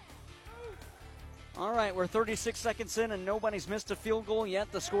All right, we're 36 seconds in, and nobody's missed a field goal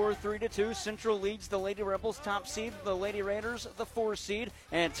yet. The score 3-2. Central leads the Lady Rebels, top seed. The Lady Raiders, the 4 seed.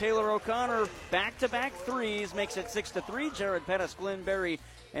 And Taylor O'Connor, back-to-back threes, makes it 6-3. Jared Pettis, Glenn Berry,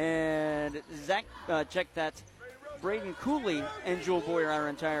 and Zach, check that. Braden Cooley and Jewel Boyer, our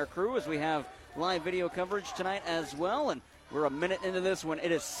entire crew, as we have live video coverage tonight as well. And we're a minute into this one.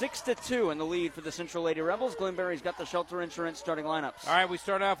 It is 6-2 in the lead for the Central Lady Rebels. Glenn Berry's got the Shelter Insurance starting lineups. All right, we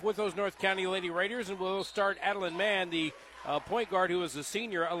start off with those North County Lady Raiders, and we'll start Adeline Mann, the point guard, who is a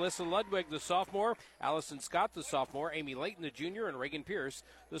senior, Alyssa Ludwig, the sophomore, Allison Scott, the sophomore, Amy Layton, the junior, and Reagan Pierce,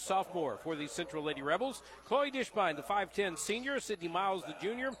 the sophomore. For the Central Lady Rebels, Chloe Dishbine, the 5'10 senior, Sydney Miles, the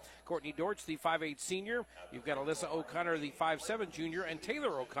junior, Courtney Dortch, the 5'8 senior. You've got Alyssa O'Connor, the 5'7 junior, and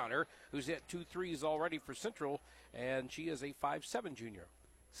Taylor O'Connor, who's hit 2 threes already for Central, and she is a 5'7 junior.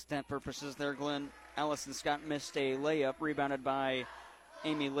 Stat purposes there, Glenn. Allison Scott missed a layup, rebounded by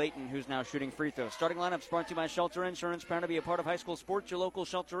Amy Layton, who's now shooting free throws. Starting lineups brought to you by Shelter Insurance. Proud to be a part of high school sports. Your local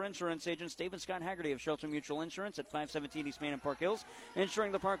Shelter Insurance agents, Dave and Scott Haggerty of Shelter Mutual Insurance at 517 East Main and Park Hills,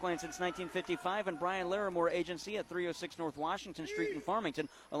 insuring the Parkland since 1955. And Brian Larimore Agency at 306 North Washington Street in Farmington.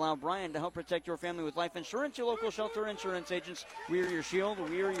 Allow Brian to help protect your family with life insurance. Your local Shelter Insurance agents. We're your shield.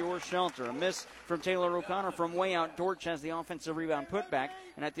 We're your shelter. A miss from Taylor O'Connor from way out. Dortch has the offensive rebound putback.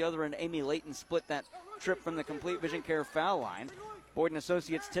 And at the other end, Amy Layton split that trip from the Complete Vision Care foul line. Boyd &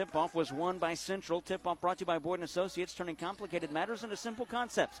 Associates tip-off was won by Central. Tip-off brought to you by Boyd & Associates, turning complicated matters into simple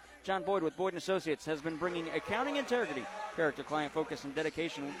concepts. John Boyd with Boyd & Associates has been bringing accounting integrity, character, client focus, and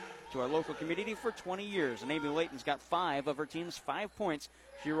dedication to our local community for 20 years. And Amy Layton's got 5 of her team's 5 points.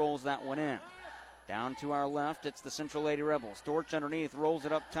 She rolls that one in. Down to our left, it's the Central Lady Rebels. Dortch underneath, rolls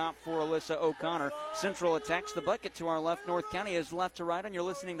it up top for Alyssa O'Connor. Central attacks the bucket to our left. North County is left to right on your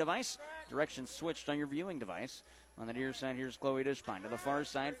listening device. Direction switched on your viewing device. On the near side, here's Chloe Dishbine. To the far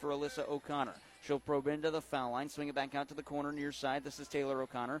side for Alyssa O'Connor. She'll probe into the foul line, swing it back out to the corner near side. This is Taylor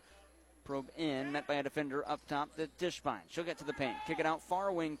O'Connor. Probe in, met by a defender up top, the Dishbine. She'll get to the paint. Kick it out,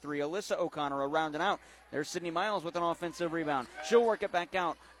 far wing 3. Alyssa O'Connor around and out. There's Sydney Miles with an offensive rebound. She'll work it back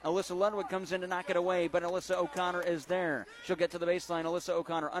out. Alyssa Ludwig comes in to knock it away, but Alyssa O'Connor is there. She'll get to the baseline. Alyssa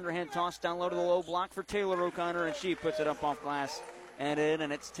O'Connor, underhand toss down low to the low block for Taylor O'Connor, and she puts it up off glass and in,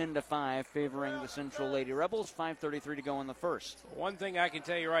 and it's 10-5 favoring the Central Lady Rebels. 5:33 to go in the first. One thing I can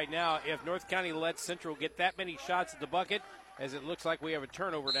tell you right now, if North County lets Central get that many shots at the bucket, as it looks like we have a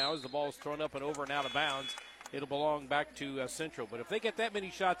turnover now as the ball's thrown up and over and out of bounds, it'll belong back to Central. But if they get that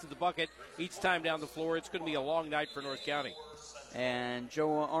many shots at the bucket each time down the floor, it's going to be a long night for North County. And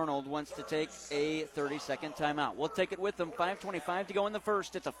Joe Arnold wants to take a 30-second timeout. We'll take it with them. 5:25 to go in the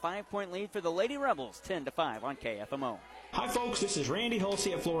first. It's a 5-point lead for the Lady Rebels, 10-5 on KFMO. Hi folks, this is Randy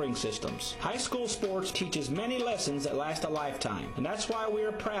Hulsey at Flooring Systems. High school sports teaches many lessons that last a lifetime, and that's why we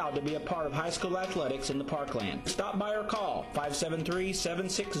are proud to be a part of high school athletics in the Parkland. Stop by or call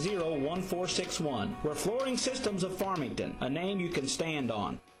 573-760-1461. We're Flooring Systems of Farmington, a name you can stand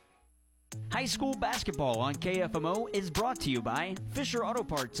on. High school basketball on KFMO is brought to you by Fisher Auto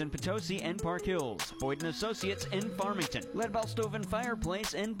Parts in Potosi and Park Hills, Boyd & Associates in Farmington, Leadbelt Stove and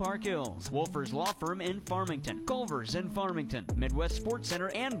Fireplace in Park Hills, Wolfers Law Firm in Farmington, Culver's in Farmington, Midwest Sports Center,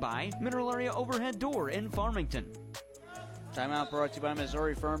 and by Mineral Area Overhead Door in Farmington. Timeout brought to you by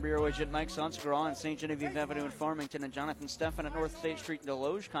Missouri Farm Bureau agent Mike Sonsegraw on St. Genevieve Avenue in Farmington, and Jonathan Steffen at North State Street in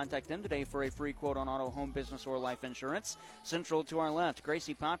Deloge. Contact them today for a free quote on auto, home, business, or life insurance. Central to our left,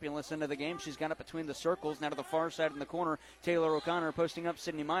 Gracie Populous into the game. She's got it between the circles. Now to the far side in the corner, Taylor O'Connor posting up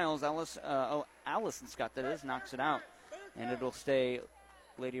Sydney Miles. Allison Scott, that is, knocks it out. And it'll stay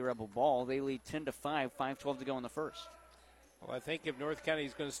Lady Rebel ball. They lead 10-5, 5:12 to go in the first. Well, I think if North County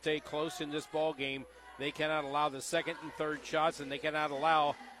is going to stay close in this ball game, they cannot allow the second and third shots, and they cannot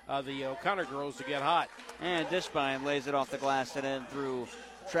allow the O'Connor girls to get hot. And Dishbine lays it off the glass and in through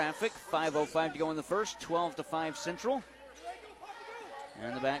traffic. 5:05 to go in the first, 12-5 Central. And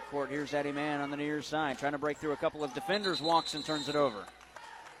in the backcourt, here's Addie Mann on the near side, trying to break through a couple of defenders, walks and turns it over.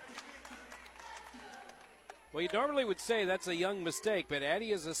 Well, you normally would say that's a young mistake, but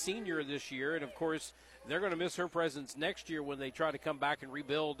Addie is a senior this year, and of course, they're going to miss her presence next year when they try to come back and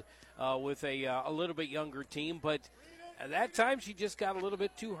rebuild with a little bit younger team. But at that time, she just got a little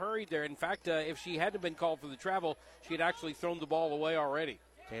bit too hurried there. In fact, if she hadn't been called for the travel, she had actually thrown the ball away already.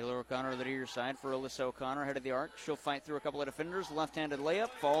 Taylor O'Connor, the near side for Alyssa O'Connor, head of the arc. She'll fight through a couple of defenders. Left-handed layup,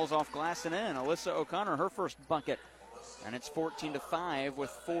 falls off glass and in. Alyssa O'Connor, her first bucket. And it's 14-5 with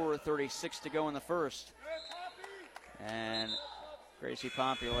 4:36 to go in the first. And Gracie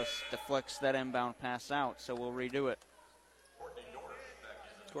Populous deflects that inbound pass out, so we'll redo it.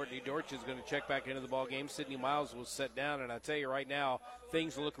 Courtney Dortch is going to check back into the ball game. Sydney Miles was set down, and I tell you right now,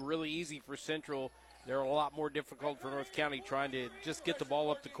 things look really easy for Central. They're a lot more difficult for North County trying to just get the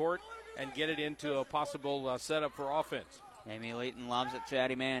ball up the court and get it into a possible setup for offense. Amy Layton lobs it to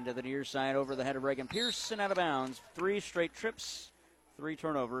Addie Mann to the near side over the head of Reagan Pierce and out of bounds. 3 straight trips, 3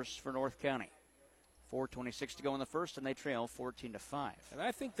 turnovers for North County. 4:26 to go in the first, and they trail 14-5. And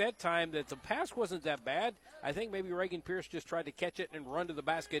I think that time that the pass wasn't that bad. I think maybe Reagan Pierce just tried to catch it and run to the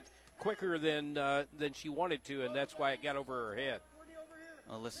basket quicker than she wanted to, and that's why it got over her head.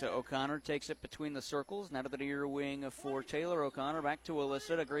 Alyssa O'Connor takes it between the circles. Now to the near wing for Taylor O'Connor. Back to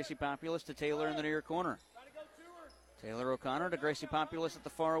Alyssa, to Gracie Populus, to Taylor in the near corner. Taylor O'Connor to Gracie Populus at the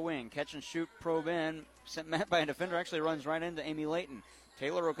far wing. Catch and shoot, probe in. Sent met by a defender, actually runs right into Amy Layton.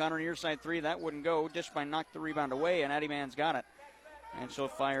 Taylor O'Connor near side 3, that wouldn't go. Dishbine knocked the rebound away, and Addie Mann's got it. And she'll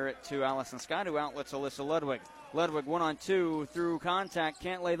fire it to Allison Scott, who outlets Alyssa Ludwig. Ludwig 1-on-2 through contact.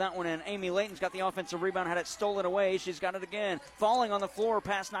 Can't lay that one in. Amy Layton's got the offensive rebound, had it stolen away. She's got it again. Falling on the floor,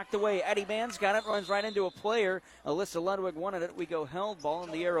 pass knocked away. Addie Mann's got it, runs right into a player. Alyssa Ludwig wanted it. We go held ball,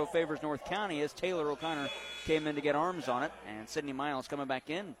 and the arrow favors North County as Taylor O'Connor came in to get arms on it. And Sydney Miles coming back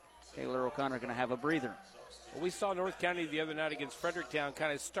in. Taylor O'Connor going to have a breather. Well, we saw North County the other night against Fredericktown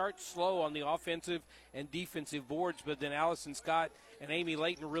kind of start slow on the offensive and defensive boards, but then Allison Scott and Amy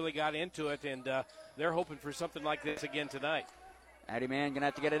Layton really got into it, and they're hoping for something like this again tonight. Addie Mann going to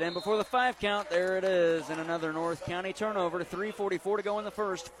have to get it in before the 5 count. There it is, and another North County turnover. 3:44 to go in the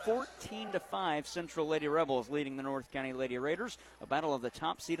first. 14-5, Central Lady Rebels leading the North County Lady Raiders. A battle of the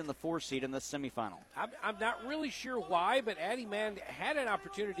top seed and the 4 seed in the semifinal. I'm not really sure why, but Addie Mann had an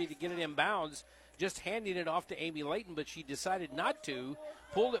opportunity to get it in bounds, just handing it off to Amy Layton, but she decided not to,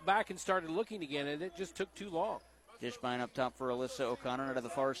 pulled it back and started looking again, and it just took too long. Dishbine up top for Alyssa O'Connor. To the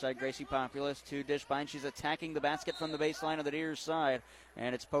far side, Gracie Populus to Dishbine. She's attacking the basket from the baseline of the near side,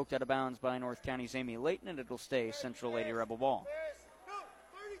 and it's poked out of bounds by North County's Amy Layton, and it'll stay Central Lady Rebel ball.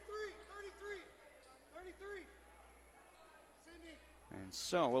 And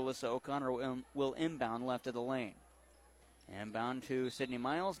so Alyssa O'Connor will inbound left of the lane. Inbound to Sydney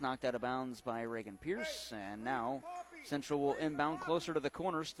Miles, knocked out of bounds by Reagan Pierce, and now Central will inbound closer to the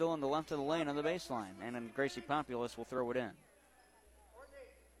corner, still on the left of the lane on the baseline, and then Gracie Populus will throw it in.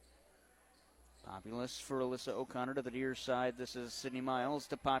 Populus for Alyssa O'Connor to the near side. This is Sydney Miles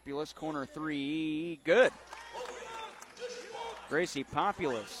to Populus, corner 3, good. Gracie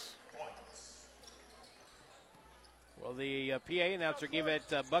Populus. Well, the PA announcer gave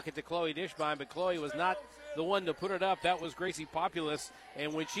that bucket to Chloe Dishbine, but Chloe was not the one to put it up. That was Gracie Populus,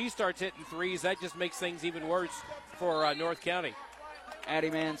 and when she starts hitting threes, that just makes things even worse for North County. Addie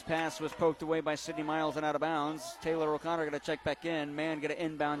Mann's pass was poked away by Sydney Miles and out of bounds. Taylor O'Connor going to check back in. Mann going to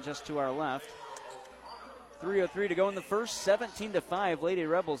inbound just to our left. 3:03 to go in the first. 17-5, Lady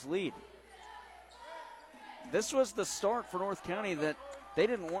Rebels lead. This was the start for North County that they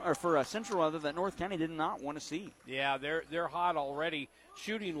didn't want, or for Central rather, that North County did not want to see. Yeah, they're hot already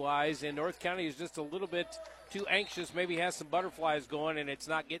shooting-wise, and North County is just a little bit too anxious, maybe has some butterflies going, and it's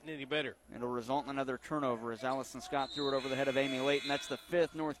not getting any better. It'll result in another turnover as Allison Scott threw it over the head of Amy Layton. That's the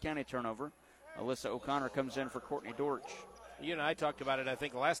 5th North County turnover. Alyssa O'Connor comes in for Courtney Dortch. You and I talked about it, I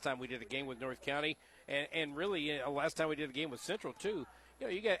think, last time we did a game with North County, and really last time we did a game with Central, too. You know,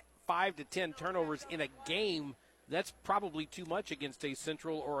 you get 5 to 10 turnovers in a game. That's probably too much against a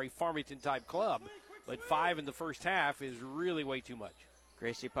Central or a Farmington-type club, but 5 in the first half is really way too much.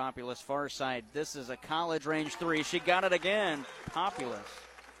 Gracie Populus, far side. This is a college range 3. She got it again. Populus.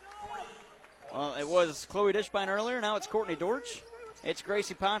 Well, it was Chloe Dishbine earlier. Now it's Courtney Dortch. It's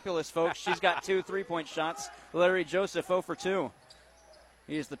Gracie Populus, folks. She's got 2 3-point shots. Larry Joseph 0 for 2.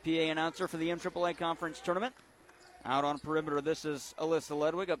 He is the PA announcer for the MAAA Conference Tournament. Out on perimeter, this is Alyssa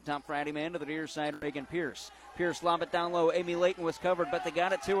Ludwig. Up top for Addie Mann, to the near side, Reagan Pierce. Pierce lob it down low. Amy Layton was covered, but they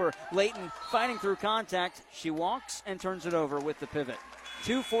got it to her. Layton fighting through contact. She walks and turns it over with the pivot.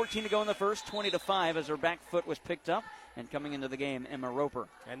 2:14 to go in the first, 20-5 as her back foot was picked up. And coming into the game, Emma Roper.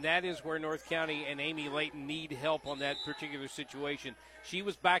 And that is where North County and Amy Layton need help on that particular situation. She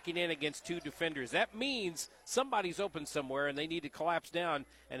was backing in against 2 defenders. That means somebody's open somewhere, and they need to collapse down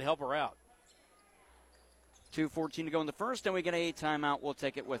and help her out. 2:14 to go in the first, and we get a timeout. We'll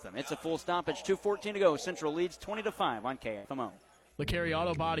take it with them. It's a full stoppage. 2:14 to go. Central leads 20-5 on KFMO. LeCarry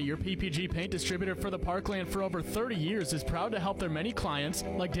Auto Body, your PPG paint distributor for the Parkland for over 30 years, is proud to help their many clients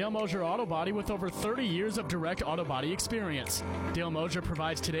like Dale Mosier Auto Body with over 30 years of direct auto body experience. Dale Mosier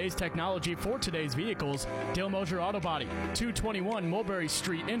provides today's technology for today's vehicles. Dale Mosier Auto Body, 221 Mulberry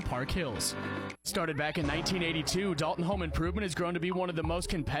Street in Park Hills. Started back in 1982, Dalton Home Improvement has grown to be one of the most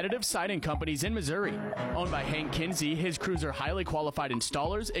competitive siding companies in Missouri. Owned by Hank Kinsey, his crews are highly qualified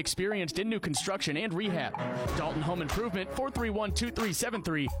installers, experienced in new construction and rehab. Dalton Home Improvement,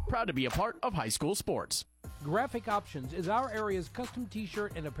 431-2373, proud to be a part of high school sports. Graphic Options is our area's custom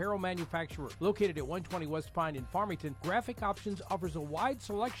t-shirt and apparel manufacturer. Located at 120 West Pine in Farmington, Graphic Options offers a wide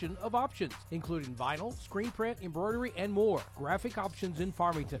selection of options, including vinyl, screen print, embroidery, and more. Graphic Options in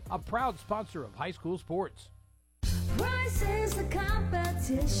Farmington, a proud sponsor of high school sports. Price is the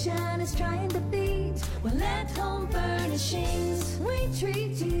competition is trying to beat. Well, at Home Furnishings, we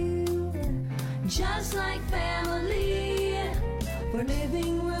treat you just like family. For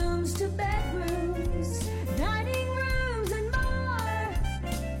living rooms to bedrooms, dining rooms and more.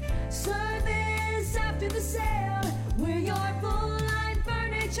 Service after the sale, we're your full-line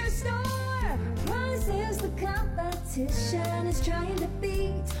furniture store. Price is the competition is trying to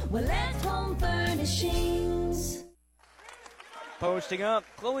beat. Well, at Home Furnishings. Posting up,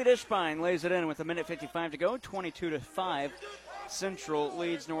 Chloe Dishpine lays it in with 1:55 to go, 22-5. Central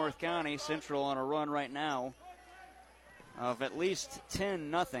leads North County. Central on a run right now of at least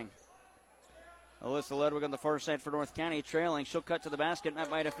 10-0. Alyssa Ludwig on the far side for North County, trailing. She'll cut to the basket, met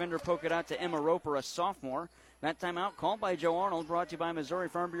by a defender, poke it out to Emma Roper, a sophomore. That timeout called by Joe Arnold, brought to you by Missouri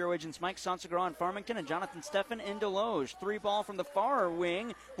Farm Bureau agents Mike Sansagra in Farmington and Jonathan Steffen in Deloge. 3-ball from the far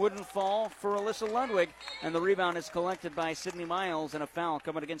wing, wouldn't fall for Alyssa Ludwig, and the rebound is collected by Sydney Miles, and a foul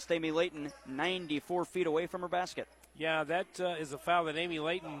coming against Amy Layton, 94 feet away from her basket. Yeah, that is a foul that Amy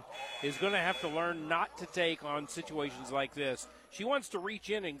Layton is going to have to learn not to take on situations like this. She wants to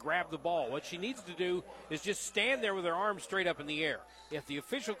reach in and grab the ball. What she needs to do is just stand there with her arms straight up in the air. If the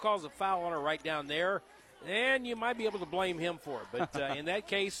official calls a foul on her right down there, then you might be able to blame him for it. But in that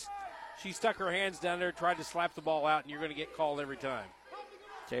case, she stuck her hands down there, tried to slap the ball out, and you're going to get called every time.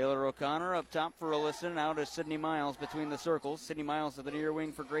 Taylor O'Connor up top for Alyssa, and out is Sydney Miles between the circles. Sydney Miles to the near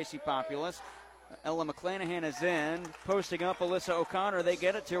wing for Gracie Populus. Ella McClanahan is in, posting up Alyssa O'Connor. They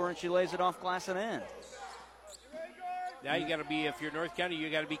get it to her, and she lays it off glass and in. Now you got to be, if you're North County, you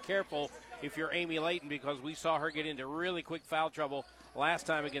got to be careful if you're Amy Layton, because we saw her get into really quick foul trouble last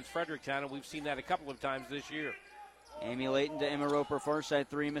time against Fredericktown, and we've seen that a couple of times this year. Amy Layton to Emma Roper, far side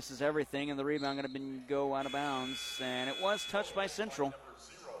three, misses everything, and the rebound going to go out of bounds, and it was touched by Central.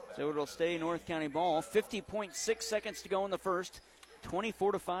 So it'll stay North County ball. 50.6 seconds to go in the first.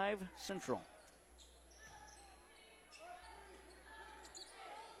 24-5 Central.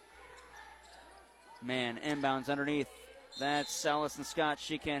 Man, inbounds underneath. That's Allison Scott.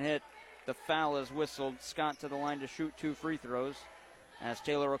 She can't hit. The foul is whistled. Scott to the line to shoot 2 free throws as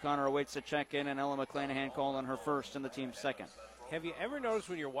Taylor O'Connor awaits a check-in, and Ella McClanahan called on her first and the team's second. Have you ever noticed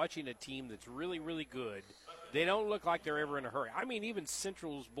when you're watching a team that's really, really good, they don't look like they're ever in a hurry? I mean, even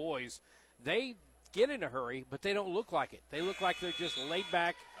Central's boys, they get in a hurry, but they don't look like it. They look like they're just laid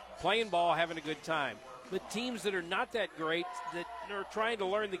back, playing ball, having a good time. But teams that are not that great, that are trying to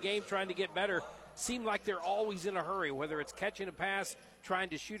learn the game, trying to get better, seem like they're always in a hurry, whether it's catching a pass, trying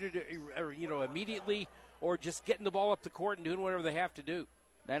to shoot it immediately, or just getting the ball up the court and doing whatever they have to do.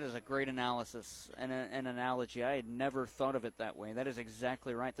 That is a great analysis and an analogy. I had never thought of it that way. That is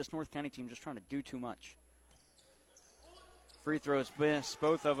exactly right. This North County team just trying to do too much. Free throws miss,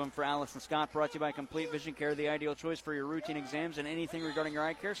 both of them for Allison Scott, brought to you by Complete Vision Care, the ideal choice for your routine exams and anything regarding your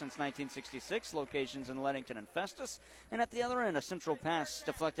eye care since 1966. Locations in Leadington and Festus. And at the other end, a Central pass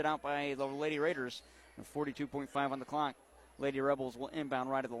deflected out by the Lady Raiders. 42.5 on the clock. Lady Rebels will inbound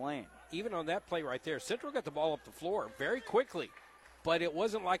right of the lane. Even on that play right there, Central got the ball up the floor very quickly. But it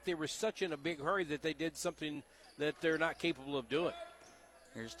wasn't like they were such in a big hurry that they did something that they're not capable of doing.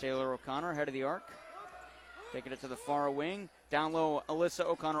 Here's Taylor O'Connor, head of the arc. Taking it to the far wing. Down low, Alyssa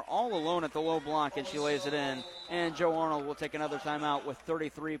O'Connor all alone at the low block, and she lays it in. And Joe Arnold will take another timeout with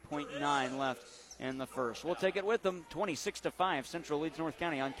 33.9 left in the first. We'll take it with them. 26-5. Central leads North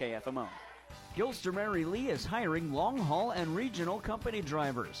County on KFMO. Gilster Mary Lee is hiring long-haul and regional company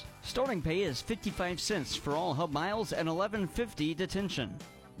drivers. Starting pay is 55 cents for all hub miles and $11.50 detention.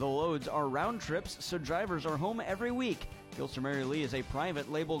 The loads are round trips, so drivers are home every week. Gilster Mary Lee is a private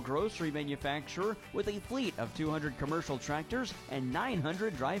label grocery manufacturer with a fleet of 200 commercial tractors and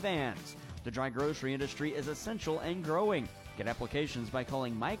 900 dry vans. The dry grocery industry is essential and growing. Get applications by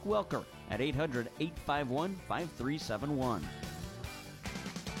calling Mike Welker at 800-851-5371.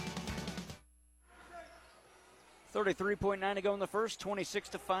 33.9 to go in the first,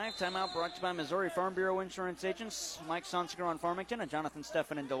 26-5. Timeout brought to you by Missouri Farm Bureau Insurance Agents, Mike Sonsiger on Farmington and Jonathan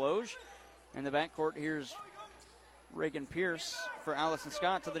Steffen in Deloge. In the backcourt, here's Reagan Pierce for Allison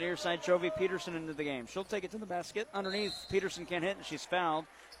Scott. To the near side, Jovi Peterson into the game. She'll take it to the basket. Underneath, Peterson can't hit, and she's fouled.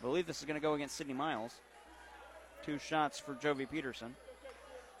 I believe this is going to go against Sydney Miles. 2 shots for Jovi Peterson.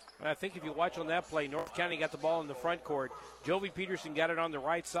 And I think if you watch on that play, North County got the ball in the front court. Jovi Peterson got it on the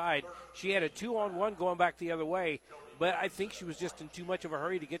right side. She had a 2-on-1 going back the other way, but I think she was just in too much of a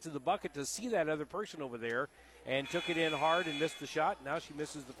hurry to get to the bucket to see that other person over there and took it in hard and missed the shot. Now she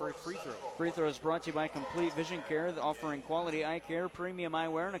misses the first free throw. Free throw is brought to you by Complete Vision Care, offering quality eye care, premium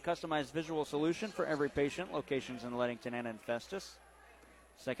eyewear, and a customized visual solution for every patient. Locations in Leadington and in Festus.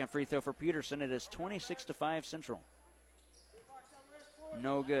 Second free throw for Peterson. It is 26-5 Central.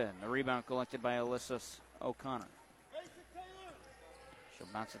 No good. The rebound collected by Alyssa O'Connor. She'll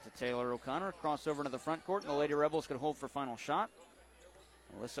bounce it to Taylor O'Connor. Cross over to the front court, and the Lady Rebels could hold for final shot.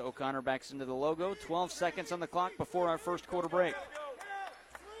 Alyssa O'Connor backs into the logo. 12 seconds on the clock before our first quarter break.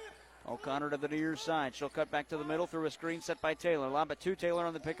 O'Connor to the near side. She'll cut back to the middle through a screen set by Taylor. Lob it to Taylor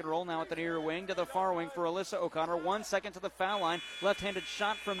on the pick and roll. Now at the near wing to the far wing for Alyssa O'Connor. 1 second to the foul line. Left-handed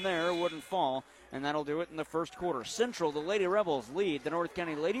shot from there wouldn't fall. And that'll do it in the first quarter. Central, the Lady Rebels lead the North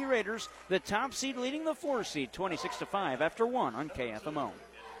County Lady Raiders. The top seed leading the 4 seed, 26-5 after 1 on KFMO.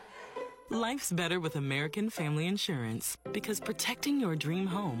 Life's better with American Family Insurance because protecting your dream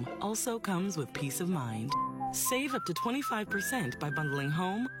home also comes with peace of mind. Save up to 25% by bundling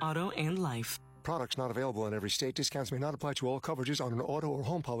home, auto, and life. Products not available in every state. Discounts may not apply to all coverages on an auto or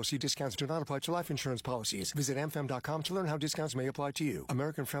home policy. Discounts do not apply to life insurance policies. Visit mfm.com to learn how discounts may apply to you.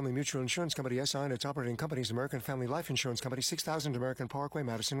 American Family Mutual Insurance Company, SI, and its operating companies, American Family Life Insurance Company, 6000 American Parkway,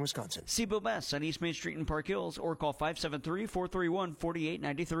 Madison, Wisconsin. See Bill Best on East Main Street in Park Hills or call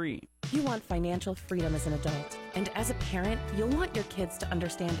 573-431-4893. You want financial freedom as an adult. And as a parent, you'll want your kids to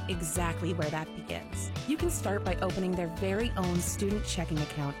understand exactly where that begins. You can start by opening their very own student checking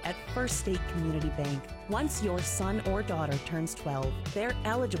account at First State Community Bank. Once your son or daughter turns 12, they're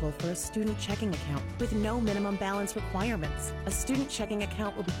eligible for a student checking account with no minimum balance requirements. A student checking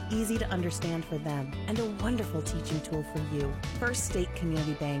account will be easy to understand for them and a wonderful teaching tool for you. First State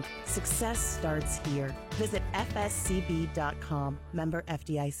Community Bank. Success starts here. Visit fscb.com. Member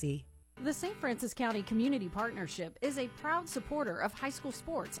FDIC. The St. Francis County Community Partnership is a proud supporter of high school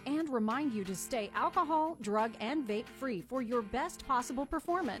sports and remind you to stay alcohol, drug, and vape free for your best possible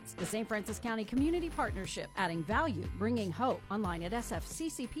performance. The St. Francis County Community Partnership, adding value, bringing hope. Online at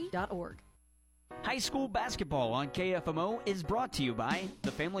sfccp.org. High school basketball on KFMO is brought to you by the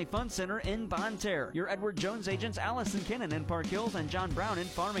Family Fun Center in Bonne Terre, your Edward Jones agents Allison Kinnon in Park Hills and John Brown in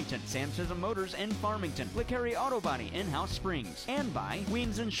Farmington, Sam Chisholm Motors in Farmington, LeCarry Auto Body in House Springs, and by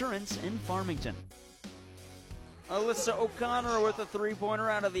Weems Insurance in Farmington. Alyssa O'Connor with a three-pointer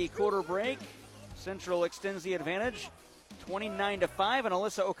out of the quarter break. Central extends the advantage, 29-5, and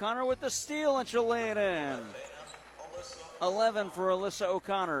Alyssa O'Connor with the steal, and she'll lay it in. 11 for Alyssa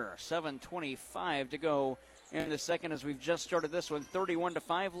O'Connor. 7:25 to go in the second as we've just started this one.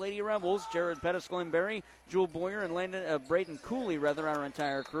 31-5 Lady Rebels. Jared Pettis, Glenn Berry, Jewel Boyer, and Braden Cooley, our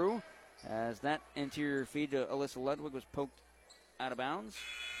entire crew. As that interior feed to Alyssa Ludwig was poked out of bounds.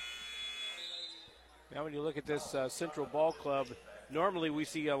 Now when you look at this Central Ball Club, normally we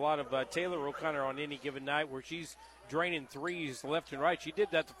see a lot of Taylor O'Connor on any given night where she's draining threes left and right. She did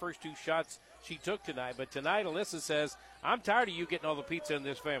that the first 2 shots she took tonight. But tonight, Alyssa says, I'm tired of you getting all the pizza in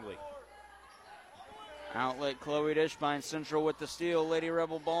this family. Outlet Chloe Dishbine. Central with the steal. Lady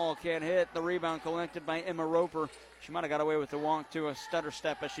Rebel ball can't hit. The rebound collected by Emma Roper. She might have got away with the walk to a stutter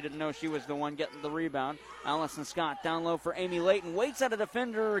step, but she didn't know she was the one getting the rebound. Allison Scott down low for Amy Layton. Waits at a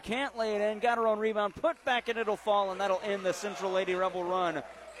defender. Can't lay it in. Got her own rebound. Put back and it'll fall, and that'll end the Central Lady Rebel run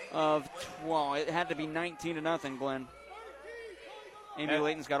of 12. It had to be 19-0, Glenn. Amy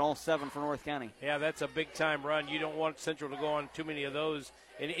Layton's got all 7 for North County. Yeah, that's a big-time run. You don't want Central to go on too many of those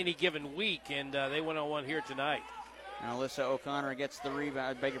in any given week, and they went on one here tonight. And Alyssa O'Connor gets the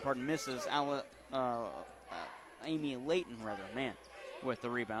rebound, misses Amy Layton, with the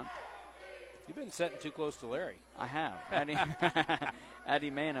rebound. You've been sitting too close to Larry. I have.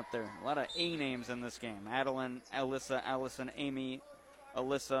 Addie Mann up there. A lot of A names in this game. Adeline, Alyssa, Allison, Amy,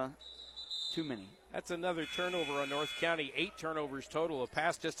 Alyssa. Too many. That's another turnover on North County. 8 turnovers total. A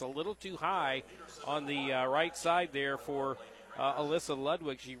pass just a little too high on the right side there for Alyssa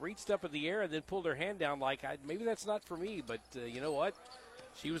Ludwig. She reached up in the air and then pulled her hand down like, maybe that's not for me. But you know what?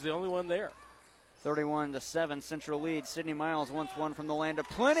 She was the only one there. 31-7, Central lead. Sydney Miles wants one from the land of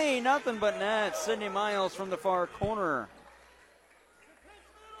plenty. Nothing but net. Sydney Miles from the far corner.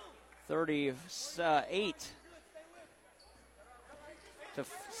 38 to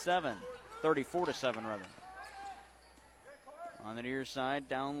 7. 34 to 7, rather. On the near side,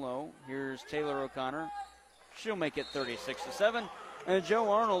 down low. Here's Taylor O'Connor. She'll make it 36 to 7. And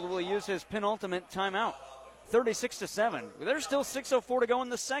Joe Arnold will use his penultimate timeout. 36 to 7. There's still 6:04 to go in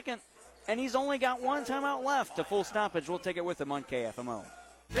the second, and he's only got one timeout left. A full stoppage. We'll take it with him on KFMO.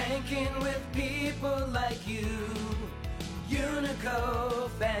 Banking with people like you, Unico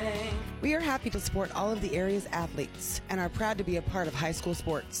Bank. We are happy to support all of the area's athletes and are proud to be a part of high school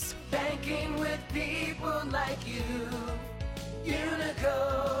sports. Banking with people like you,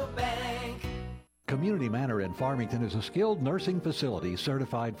 Unico Bank. Community Manor in Farmington is a skilled nursing facility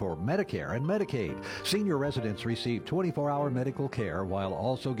certified for Medicare and Medicaid. Senior residents receive 24-hour medical care while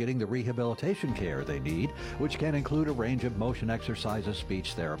also getting the rehabilitation care they need, which can include a range of motion exercises,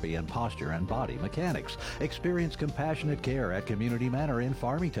 speech therapy, and posture and body mechanics. Experience compassionate care at Community Manor in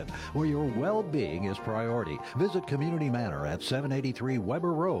Farmington, where your well-being is priority. Visit Community Manor at 783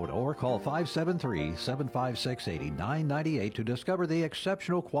 Weber Road or call 573-756-8998 to discover the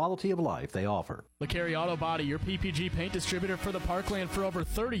exceptional quality of life they offer. LeCarry Auto Body, your PPG paint distributor for the Parkland for over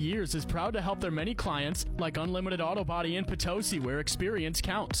 30 years, is proud to help their many clients like Unlimited Auto Body in Potosi, where experience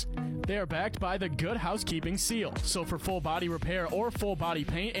counts. They are backed by the Good Housekeeping seal. So for full body repair or full body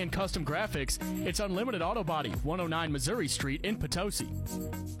paint and custom graphics, it's Unlimited Auto Body, 109 Missouri Street in Potosi.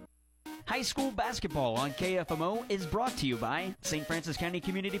 High school basketball on KFMO is brought to you by St. Francis County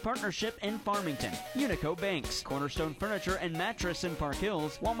Community Partnership in Farmington, Unico Banks, Cornerstone Furniture and Mattress in Park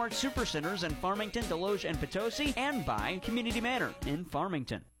Hills, Walmart Supercenters in Farmington, Deloge, and Potosi, and by Community Manor in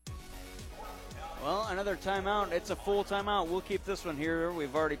Farmington. Well, another timeout. It's a full timeout. We'll keep this one here.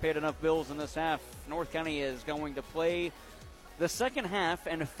 We've already paid enough bills in this half. North County is going to play the second half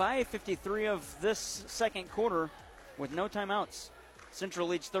and 5:53 of this second quarter with no timeouts. Central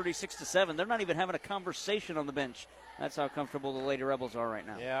leads 36 to 7. They're not even having a conversation on the bench. That's how comfortable the Lady Rebels are right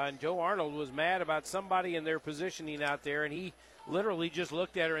now. Yeah, and Joe Arnold was mad about somebody in their positioning out there, and he literally just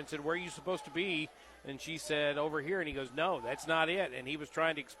looked at her and said, "Where are you supposed to be?" And she said, "Over here." And he goes, "No, that's not it." And he was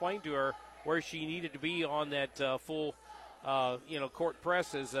trying to explain to her where she needed to be on that full, court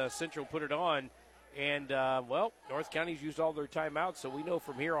press as Central put it on. And, North County's used all their timeouts, so we know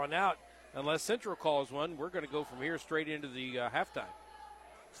from here on out, unless Central calls one, we're going to go from here straight into the halftime.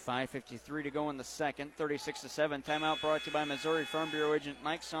 5:53 to go in the second, 36 to 7. Timeout brought to you by Missouri Farm Bureau agent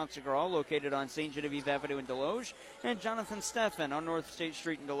Mike Sansegraw, located on St. Genevieve Avenue in Deloge, and Jonathan Steffen on North State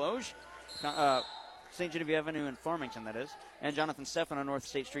Street in Deloge. St. Genevieve Avenue in Farmington, that is. And Jonathan Steffen on North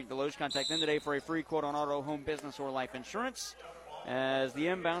State Street in Deloge. Contact them today for a free quote on auto, home, business, or life insurance. As the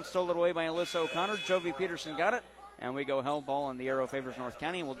inbound stolen away by Alyssa O'Connor, Jovi Peterson got it. And we go hell ball, and the arrow favors North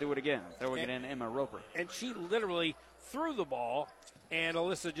County, and we'll do it again. Throwing it in, Emma Roper. And she literally threw the ball, and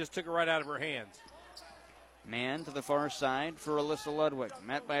Alyssa just took it right out of her hands. Man to the far side for Alyssa Ludwig.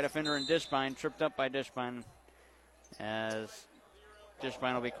 Met by a defender in Dishbine, tripped up by Dishbine, as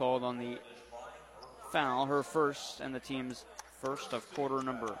Dishbine will be called on the foul, her first, and the team's first of quarter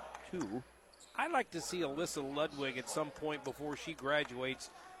number 2. I'd like to see Alyssa Ludwig at some point before she graduates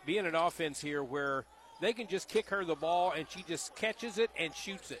be in an offense here where they can just kick her the ball and she just catches it and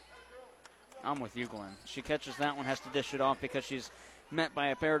shoots it. I'm with you, Glenn. She catches that one, has to dish it off because she's met by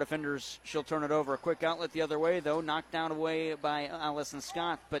a pair of defenders. She'll turn it over. A quick outlet the other way, though. Knocked down away by Allison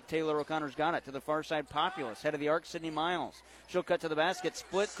Scott, but Taylor O'Connor's got it. To the far side, Populous. Head of the arc, Sydney Miles. She'll cut to the basket,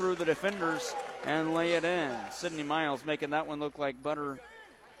 split through the defenders, and lay it in. Sydney Miles making that one look like butter.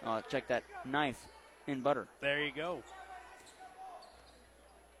 Check that, knife in butter. There you go.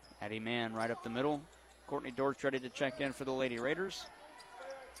 Addie Mann right up the middle. Courtney Dortch ready to check in for the Lady Raiders.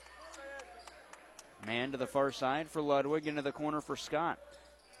 Man to the far side for Ludwig, into the corner for Scott.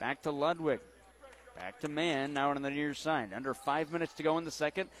 Back to Ludwig. Back to Mann, now on the near side. Under 5 minutes to go in the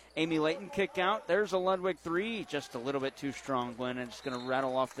second. Amy Layton kick out. There's a Ludwig three. Just a little bit too strong, Glenn, and it's going to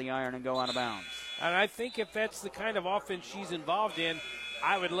rattle off the iron and go out of bounds. And I think if that's the kind of offense she's involved in,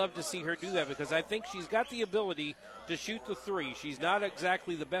 I would love to see her do that because I think she's got the ability to shoot the three. She's not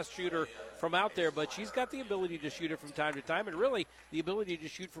exactly the best shooter from out there, but she's got the ability to shoot it from time to time and really the ability to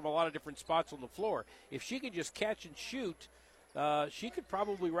shoot from a lot of different spots on the floor. If she could just catch and shoot, she could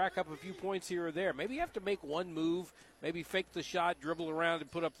probably rack up a few points here or there. Maybe you have to make one move, maybe fake the shot, dribble around and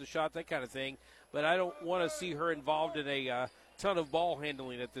put up the shot, that kind of thing. But I don't want to see her involved in a ton of ball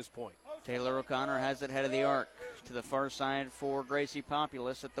handling at this point. Taylor O'Connor has it head of the arc to the far side for Gracie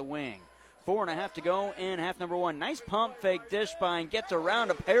Populous at the wing. 4.5 to go in half number 1. Nice pump fake. Dishbine gets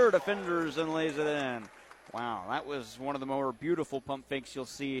around a pair of defenders and lays it in. Wow, that was one of the more beautiful pump fakes you'll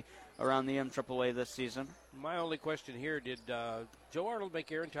see around the MAAA this season. My only question here, did Joe Arnold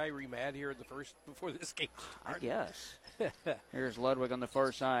make Aaron Tyree mad here in the first before this game started? I guess. Here's Ludwig on the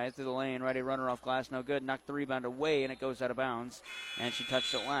far side through the lane. Ready runner off glass, no good. Knocked the rebound away, and it goes out of bounds. And she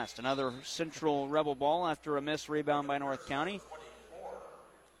touched it last. Another Central Rebel ball after a missed rebound by North County.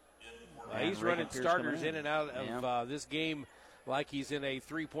 He's running starters in and out of this game like he's in a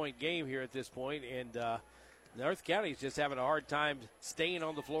three-point game here at this point. And North County's just having a hard time staying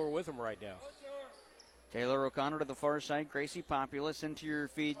on the floor with him right now. Taylor O'Connor to the far side. Gracie Populous into your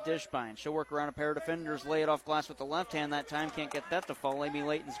feed. Dishbine. She'll work around a pair of defenders. Lay it off glass with the left hand. That time can't get that to fall. Amy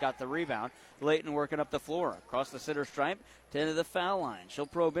Layton's got the rebound. Layton working up the floor. Across the center stripe. 10 to the foul line. She'll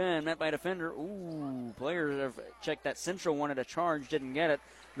probe in. Met by a defender. Ooh. Players have checked that. Central wanted a charge. Didn't get it.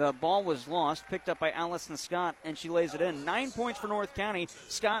 The ball was lost. Picked up by Allison Scott. And she lays it in. 9 points for North County.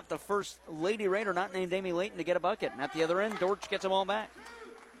 Scott, the first Lady Raider not named Amy Layton, to get a bucket. And at the other end, Dortch gets them all back.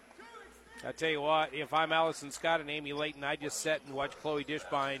 I tell you what, if I'm Allison Scott and Amy Layton, I just sit and watch Chloe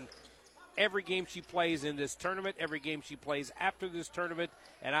Dishbine every game she plays in this tournament, every game she plays after this tournament,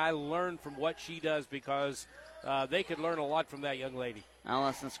 and I learn from what she does because they could learn a lot from that young lady.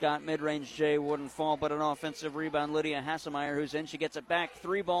 Allison Scott, mid-range J, wouldn't fall, but an offensive rebound. Lydia Hassemeyer, who's in, she gets it back.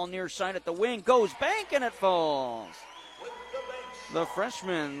 3-ball near side at the wing, goes bank, and it falls. The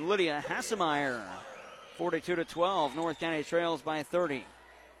freshman, Lydia Hassemeyer, 42-12. North County trails by 30.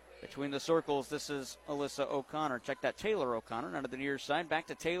 Between the circles, this is Alyssa O'Connor. Check that, Taylor O'Connor, out of the near side. Back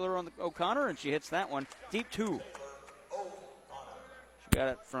to Taylor on the O'Connor, and she hits that one. Deep two. She got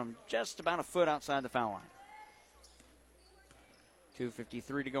it from just about a foot outside the foul line.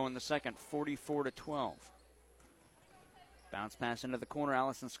 2:53 to go in the second, 44-12. Bounce pass into the corner,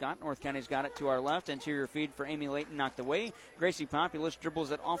 Allison Scott. North County's got it to our left. Interior feed for Amy Layton, knocked away. Gracie Populous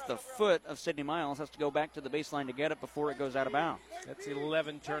dribbles it off the foot of Sydney Miles. Has to go back to the baseline to get it before it goes out of bounds. That's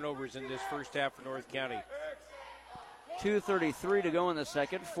 11 turnovers in this first half for North County. 2:33 to go in the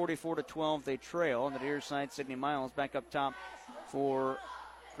second, 44-12 they trail. On the near side, Sydney Miles back up top for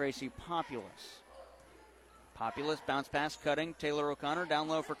Gracie Populous. Populous, bounce pass, cutting. Taylor O'Connor down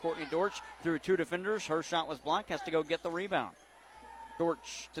low for Courtney Dortch. Through two defenders. Her shot was blocked. Has to go get the rebound.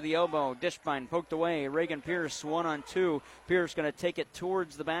 Dortch to the elbow. Dishbine poked away. Reagan Pierce 1-on-2. Pierce going to take it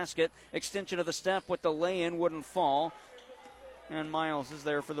towards the basket. Extension of the step with the lay-in. Wouldn't fall. And Miles is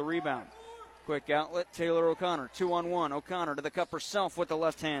there for the rebound. Quick outlet. Taylor O'Connor 2-on-1. O'Connor to the cup herself with the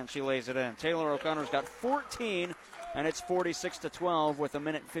left hand. She lays it in. Taylor O'Connor's got 14. And it's 46-12 with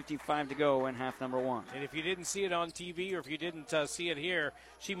 1:55 to go in half number one. And if you didn't see it on TV or if you didn't see it here,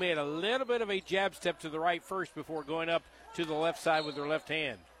 she made a little bit of a jab step to the right first before going up to the left side with her left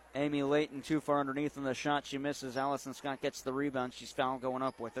hand. Amy Layton too far underneath on the shot. She misses. Allison Scott gets the rebound. She's fouled going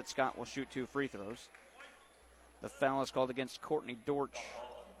up with it. Scott will shoot 2 free throws. The foul is called against Courtney Dortch.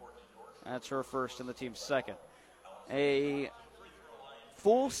 That's her first and the team's second. A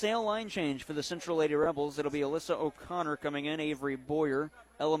full sail line change for the Central Lady Rebels. It'll be Alyssa O'Connor coming in, Avery Boyer,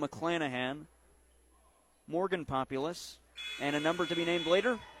 Ella McClanahan, Morgan Populous, and a number to be named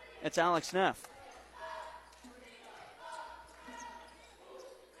later, it's Alex Neff.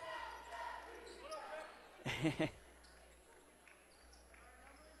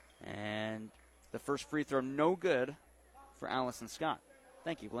 And the first free throw, no good for Allison Scott.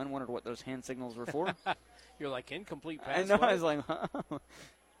 Thank you, Glenn. Wondered what those hand signals were for. You're like, incomplete pass. I know. I was like, huh?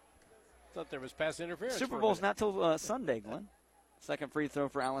 Thought there was pass interference. Super Bowl's not till Sunday, Glenn. Second free throw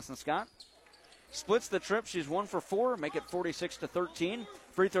for Allison Scott. Splits the trip. She's 1 for 4. Make it 46-13.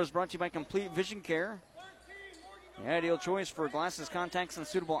 Free throws brought to you by Complete Vision Care. The ideal choice for glasses, contacts, and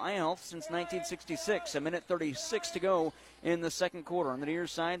suitable eye health since 1966. 1:36 to go in the second quarter. On the near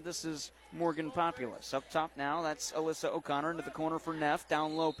side, this is Morgan Populous. Up top now, that's Alyssa O'Connor into the corner for Neff.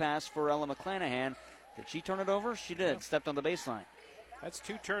 Down low pass for Ella McClanahan. Did she turn it over? She did. Yeah. Stepped on the baseline. That's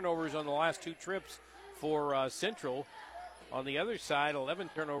 2 turnovers on the last 2 trips for Central. On the other side,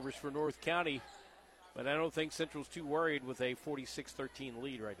 11 turnovers for North County. But I don't think Central's too worried with a 46-13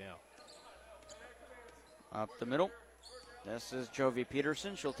 lead right now. Up the middle. This is Jovi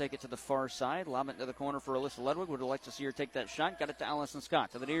Peterson. She'll take it to the far side. Lob it to the corner for Alyssa Ludwig. Would like to see her take that shot. Got it to Allison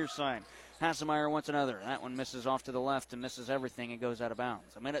Scott to the near side. Hassemeyer wants another. That one misses off to the left and misses everything and goes out of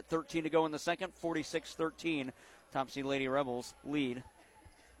bounds. 1:13 to go in the second. 46-13. Topsy Lady Rebels lead.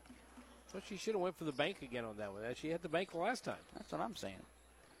 Well, she should have went for the bank again on that one. She had the bank the last time. That's what I'm saying.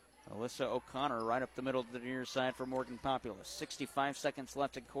 Alyssa O'Connor right up the middle to the near side for Morgan Populous. 65 seconds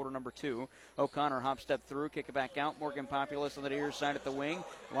left in quarter number 2. O'Connor hop step through, kick it back out. Morgan Populous on the near side at the wing.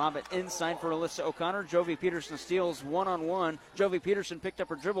 Lob it inside for Alyssa O'Connor. Jovi Peterson steals 1-on-1. Jovi Peterson picked up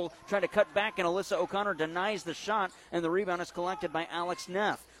her dribble, tried to cut back, and Alyssa O'Connor denies the shot, and the rebound is collected by Alex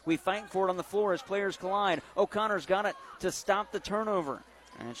Neff. We fight for it on the floor as players collide. O'Connor's got it to stop the turnover.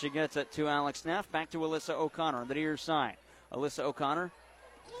 And she gets it to Alex Neff. Back to Alyssa O'Connor on the near side. Alyssa O'Connor.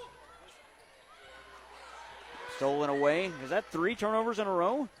 Stolen away. Is that 3 turnovers in a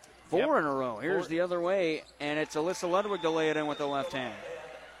row? 4 in a row. Here's the other way, and it's Alyssa Ludwig to lay it in with the left hand.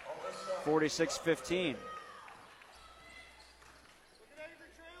 46-15.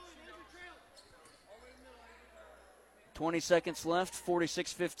 $20 left,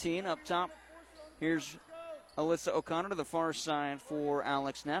 46-15 up top. Here's Alyssa O'Connor to the far side for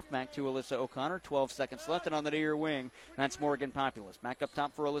Alex Neff. Back to Alyssa O'Connor. 12 seconds left, and on the near wing, that's Morgan Populous. Back up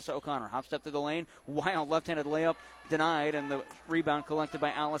top for Alyssa O'Connor. Hop step to the lane. Wild left-handed layup denied, and the rebound collected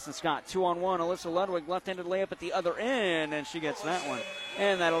by Allison Scott. 2-on-1. Alyssa Ludwig, left-handed layup at the other end, and she gets that one.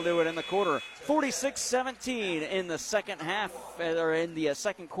 And that'll do it in the quarter. 46-17 in the second half, or in the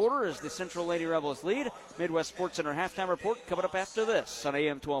second quarter, as the Central Lady Rebels lead. Midwest Sports Center halftime report coming up after this on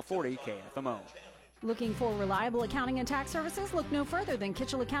AM 1240 KFMO. Looking for reliable accounting and tax services? Look no further than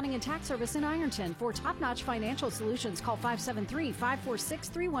Kitchell Accounting and Tax Service in Ironton. For top-notch financial solutions, call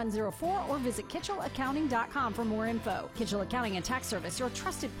 573-546-3104 or visit KitchellAccounting.com for more info. Kitchell Accounting and Tax Service, your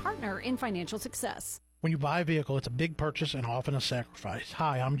trusted partner in financial success. When you buy a vehicle, it's a big purchase and often a sacrifice.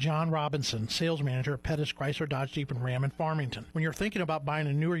 Hi, I'm John Robinson, sales manager at Pettis Chrysler Dodge Jeep and Ram in Farmington. When you're thinking about buying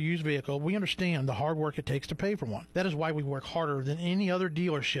a new or used vehicle, we understand the hard work it takes to pay for one. That is why we work harder than any other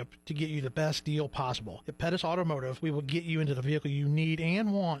dealership to get you the best deal possible. At Pettis Automotive, we will get you into the vehicle you need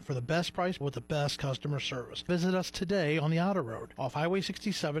and want for the best price with the best customer service. Visit us today on the Outer Road off Highway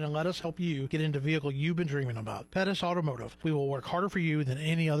 67 and let us help you get into the vehicle you've been dreaming about. Pettis Automotive. We will work harder for you than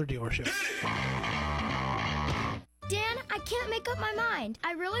any other dealership. Dan, I can't make up my mind.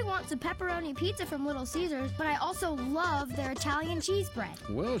 I really want some pepperoni pizza from Little Caesars, but I also love their Italian cheese bread.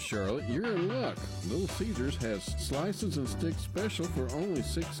 Well, Charlotte, you're in luck. Little Caesars has slices and sticks special for only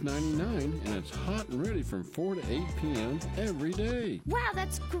 $6.99, and it's hot and ready from 4 to 8 p.m. every day. Wow,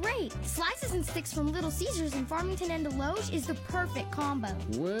 that's great. Slices and sticks from Little Caesars in Farmington and Deloge is the perfect combo.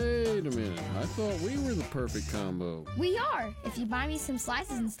 Wait a minute. I thought we were the perfect combo. We are, if you buy me some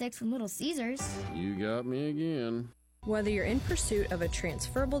slices and sticks from Little Caesars. You got me again. Whether you're in pursuit of a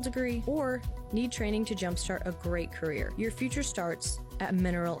transferable degree or need training to jumpstart a great career, your future starts at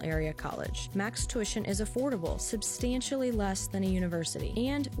Mineral Area College. Max tuition is affordable, substantially less than a university,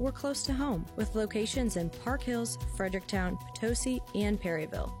 and we're close to home with locations in Park Hills, Fredericktown, Potosi, and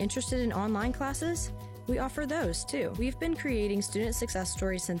Perryville. Interested in online classes? We offer those too. We've been creating student success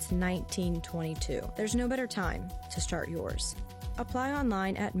stories since 1922. There's no better time to start yours. Apply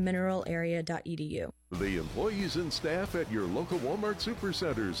online at mineralarea.edu. The employees and staff at your local Walmart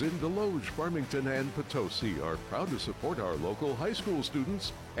Supercenters in Deloge, Farmington, and Potosi are proud to support our local high school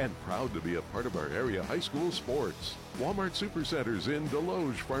students and proud to be a part of our area high school sports. Walmart Supercenters in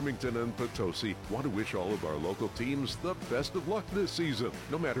Deloge, Farmington, and Potosi want to wish all of our local teams the best of luck this season.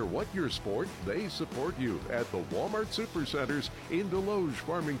 No matter what your sport, they support you at the Walmart Supercenters in Deloge,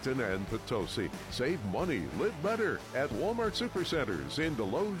 Farmington, and Potosi. Save money, live better at Walmart Supercenters in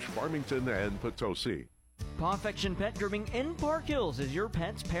Deloge, Farmington, and Potosi. Pawfection Pet Grooming in Park Hills is your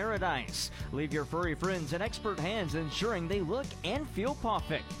pet's paradise. Leave your furry friends in expert hands, ensuring they look and feel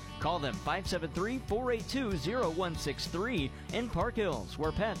perfect. Call them 573-482-0163 in Park Hills,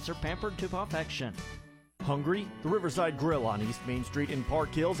 where pets are pampered to perfection. Hungry? The Riverside Grill on East Main Street in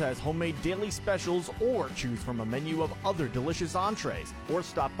Park Hills has homemade daily specials, or choose from a menu of other delicious entrees, or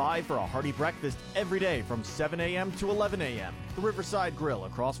stop by for a hearty breakfast every day from 7 a.m. to 11 a.m. The Riverside Grill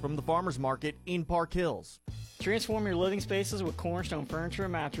across from the Farmers Market in Park Hills. Transform your living spaces with Cornerstone Furniture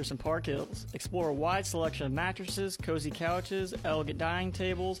and Mattress in Park Hills. Explore a wide selection of mattresses, cozy couches, elegant dining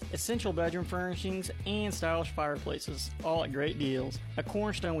tables, essential bedroom furnishings, and stylish fireplaces, all at great deals. At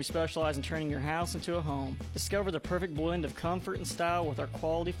Cornerstone, we specialize in turning your house into a home. Discover the perfect blend of comfort and style with our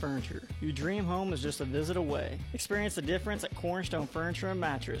quality furniture. Your dream home is just a visit away. Experience the difference at Cornerstone Furniture and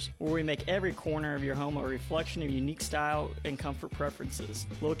Mattress, where we make every corner of your home a reflection of unique style and comfort preferences.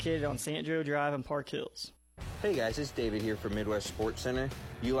 Located on St. Joe Drive in Park Hills. Hey guys, it's David here from Midwest Sports Center.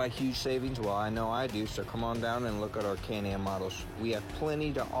 You like huge savings? Well, I know I do, so come on down and look at our Can-Am models. We have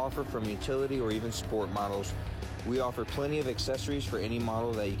plenty to offer, from utility or even sport models. We offer plenty of accessories for any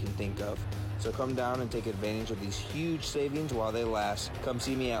model that you can think of. So come down and take advantage of these huge savings while they last. Come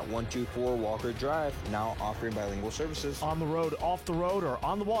see me at 124 Walker Drive, now offering bilingual services. On the road, off the road, or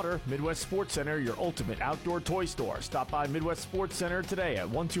on the water, Midwest Sports Center, your ultimate outdoor toy store. Stop by Midwest Sports Center today at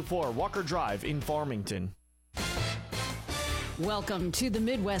 124 Walker Drive in Farmington. Welcome to the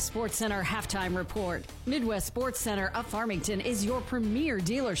Midwest Sports Center Halftime Report. Midwest Sports Center of Farmington is your premier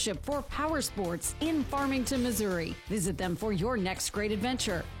dealership for power sports in Farmington, Missouri. Visit them for your next great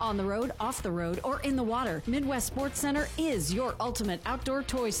adventure. On the road, off the road, or in the water, Midwest Sports Center is your ultimate outdoor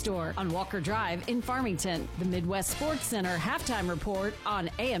toy store on Walker Drive in Farmington. The Midwest Sports Center Halftime Report on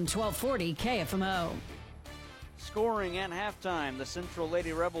AM 1240 KFMO. Scoring at halftime, the Central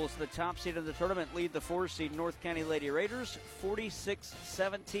Lady Rebels, the top seed of the tournament, lead the 4-seed North County Lady Raiders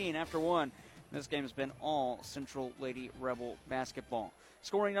 46-17 after one. This game has been all Central Lady Rebel basketball.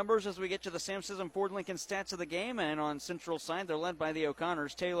 Scoring numbers as we get to the Sam Sism Ford Lincoln stats of the game, and on Central's side, they're led by the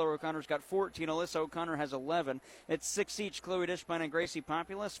O'Connors. Taylor O'Connor's got 14. Alyssa O'Connor has 11. It's 6 each. Chloe Dishpine and Gracie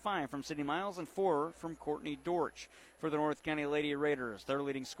Populus, 5 from Sydney Miles, and 4 from Courtney Dortch. For the North County Lady Raiders, their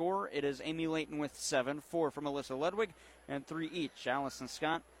leading scorer, it is Amy Layton with 7, 4 from Alyssa Ludwig, and 3 each. Allison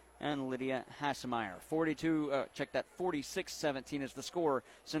Scott and Lydia Hassemeyer. 46-17 is the score.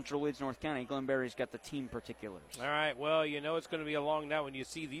 Central leads North County. Glenn Berry's got the team particulars. All right, well, you know it's going to be a long night when you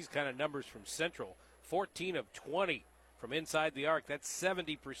see these kind of numbers from Central. 14 of 20 from inside the arc, that's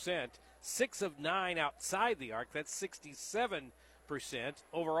 70%. 6 of 9 outside the arc, that's 67%.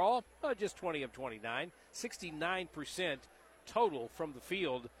 Overall, just 20 of 29. 69% total from the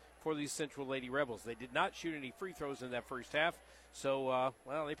field for these Central Lady Rebels. They did not shoot any free throws in that first half, so,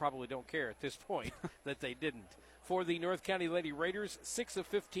 they probably don't care at this point that they didn't. For the North County Lady Raiders, 6 of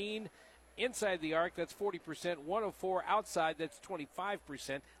 15 inside the arc, that's 40%. 1 of 4 outside, that's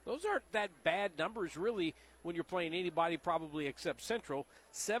 25%. Those aren't that bad numbers, really, when you're playing anybody probably except Central.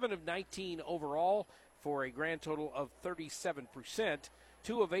 7 of 19 overall for a grand total of 37%.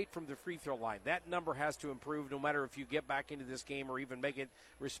 2 of 8 from the free throw line. That number has to improve no matter if you get back into this game or even make it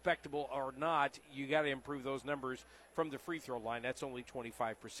respectable or not. You got to improve those numbers from the free throw line. That's only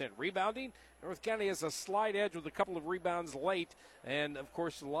 25%. Rebounding, North County has a slight edge with a couple of rebounds late. And, of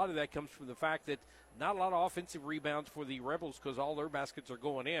course, a lot of that comes from the fact that not a lot of offensive rebounds for the Rebels because all their baskets are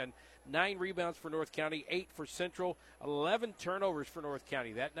going in. 9 rebounds for North County, 8 for Central, 11 turnovers for North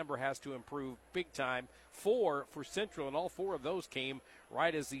County. That number has to improve big time. 4 for Central, and all 4 of those came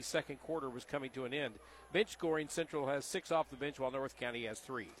right as the second quarter was coming to an end. Bench scoring, Central has 6 off the bench while North County has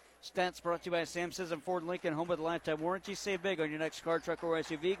 3. Stats brought to you by Sam Sism Ford Lincoln, home with a lifetime warranty. Save big on your next car, truck, or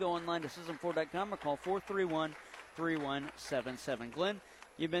SUV. Go online to SismFord.com or call 431-3177. Glenn,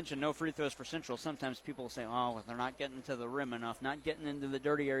 you mentioned no free throws for Central. Sometimes people say, they're not getting to the rim enough, not getting into the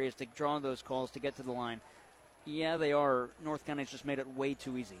dirty areas to draw those calls to get to the line. Yeah, they are. North County's just made it way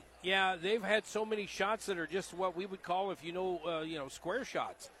too easy. Yeah, they've had so many shots that are just what we would call, if square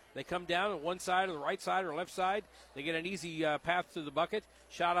shots. They come down on one side or the right side or left side. They get an easy path to the bucket.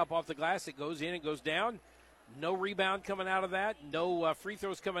 Shot up off the glass. It goes in and goes down. No rebound coming out of that. No free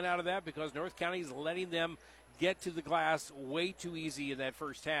throws coming out of that because North County's letting them get to the glass way too easy in that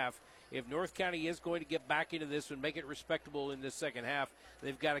first half. If North County is going to get back into this and make it respectable in this second half,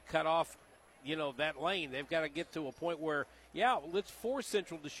 they've got to cut off that lane. They've got to get to a point where, let's force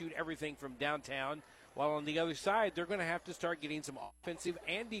Central to shoot everything from downtown, while on the other side, they're going to have to start getting some offensive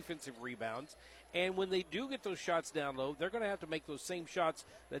and defensive rebounds. And when they do get those shots down low, they're going to have to make those same shots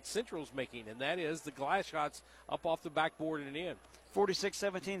that Central's making, and that is the glass shots up off the backboard and in.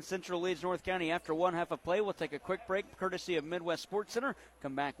 46-17, Central leads North County after one half of play. We'll take a quick break, courtesy of Midwest Sports Center.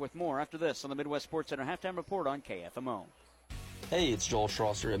 Come back with more after this on the Midwest Sports Center Halftime Report on KFMO. Hey, it's Joel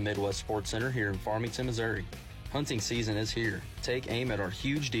Schlosser at Midwest Sports Center here in Farmington, Missouri. Hunting season is here. Take aim at our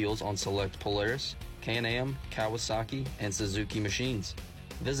huge deals on select Polaris, Can-Am, Kawasaki, and Suzuki machines.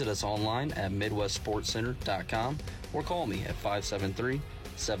 Visit us online at MidwestSportsCenter.com or call me at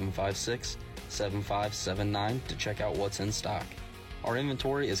 573-756-7579 to check out what's in stock. Our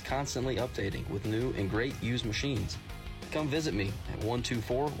inventory is constantly updating with new and great used machines. Come visit me at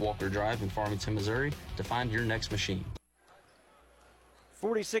 124 Walker Drive in Farmington, Missouri to find your next machine.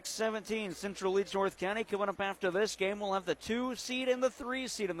 46-17, Central leads North County. Coming up after this game, we'll have the 2 seed and the 3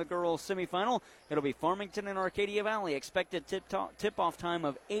 seed in the girls semifinal. It'll be Farmington and Arcadia Valley. Expected tip-off time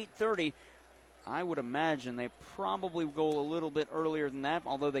of 8:30. I would imagine they probably go a little bit earlier than that,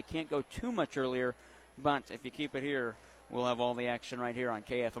 although they can't go too much earlier. But if you keep it here, we'll have all the action right here on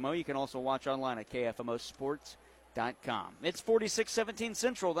KFMO. You can also watch online at KFMOsports.com. It's 46-17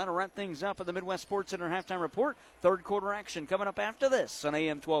 Central. That'll wrap things up at the Midwest Sports Center Halftime Report. Third quarter action coming up after this on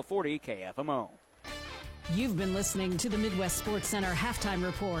AM 1240 KFMO. You've been listening to the Midwest Sports Center Halftime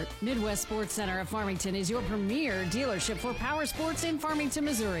Report. Midwest Sports Center of Farmington is your premier dealership for power sports in Farmington,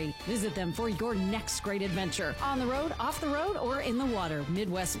 Missouri. Visit them for your next great adventure. On the road, off the road, or in the water,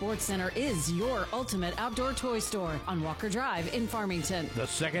 Midwest Sports Center is your ultimate outdoor toy store on Walker Drive in Farmington. The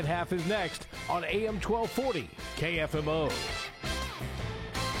second half is next on AM 1240 KFMO.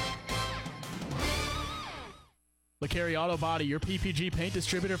 LeCarry Auto Body, your PPG paint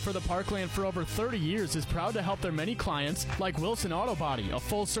distributor for the Parkland for over 30 years, is proud to help their many clients like Wilson Auto Body, a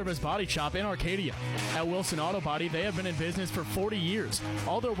full-service body shop in Arcadia. At Wilson Auto Body, they have been in business for 40 years.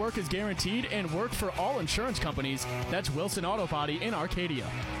 All their work is guaranteed and work for all insurance companies. That's Wilson Auto Body in Arcadia.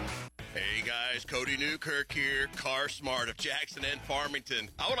 Hey guys, Cody Newkirk here, Car Smart of Jackson and Farmington.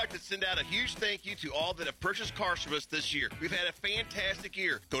 I would like to send out a huge thank you to all that have purchased cars from us this year. We've had a fantastic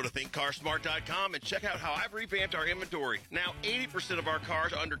year. Go to thinkcarsmart.com and check out how I've revamped our inventory. Now 80% of our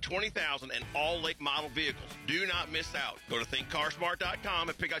cars are under $20,000 and all late model vehicles. Do not miss out. Go to thinkcarsmart.com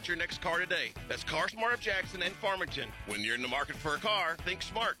and pick out your next car today. That's Car Smart of Jackson and Farmington. When you're in the market for a car, think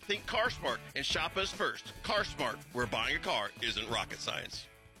smart, think Car Smart, and shop us first. Car Smart, where buying a car isn't rocket science.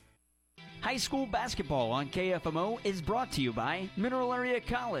 High school basketball on KFMO is brought to you by Mineral Area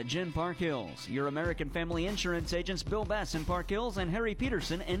College in Park Hills, your American Family Insurance agents Bill Bass in Park Hills and Harry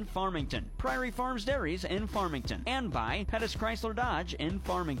Peterson in Farmington, Prairie Farms Dairies in Farmington, and by Pettis Chrysler Dodge in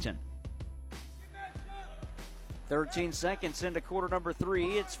Farmington. 13 seconds into quarter number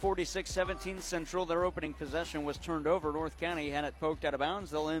 3. It's 46-17 Central. Their opening possession was turned over. North County had it poked out of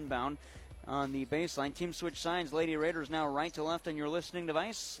bounds. They'll inbound on the baseline. Team switch sides. Lady Raiders now right to left on your listening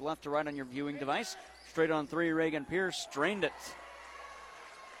device, left to right on your viewing device. Straight on 3, Reagan Pierce drained it.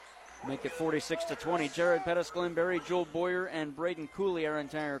 Make it 46-20. Jared Pettis, Glenn Berry, Joel Boyer, and Braden Cooley, our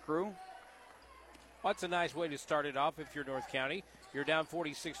entire crew. Well, that's a nice way to start it off if you're North County. You're down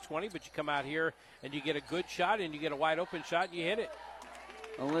 46-20, but you come out here and you get a good shot and you get a wide open shot and you hit it.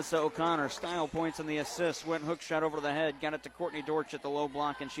 Alyssa O'Connor, style points on the assist. Went hook shot over the head. Got it to Courtney Dortch at the low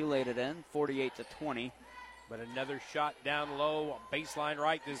block, and she laid it in. 48-20. But another shot down low, baseline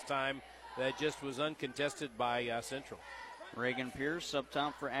right this time. That just was uncontested by Central. Reagan Pierce up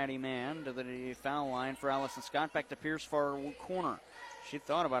top for Addie Mann to the foul line for Allison Scott. Back to Pierce, far corner. She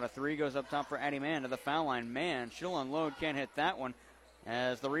thought about a 3. Goes up top for Addie Mann to the foul line. Mann, she'll unload. Can't hit that one.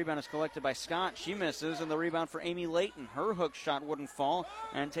 As the rebound is collected by Scott, she misses, and the rebound for Amy Layton. Her hook shot wouldn't fall,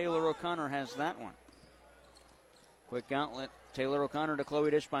 and Taylor O'Connor has that one. Quick outlet. Taylor O'Connor to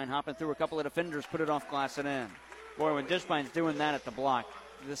Chloe Dishbine, hopping through a couple of defenders, put it off glass and in. Boy, when Dishbine's doing that at the block,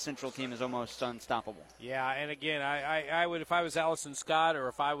 this Central team is almost unstoppable. Yeah, and again, I would, if I was Allison Scott or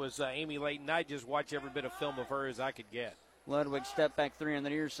if I was Amy Layton, I'd just watch every bit of film of her as I could get. Ludwig step back 3 on the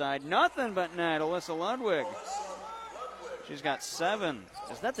near side. Nothing but net. Alyssa Ludwig. She's got 7.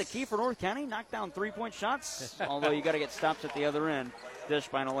 Is that the key for North County? Knock down 3-point shots? Although you got to get stops at the other end.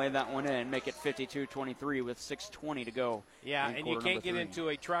 Dishbine will lay that one in, make it 52-23 with 6:20 to go. Yeah, and you can't get into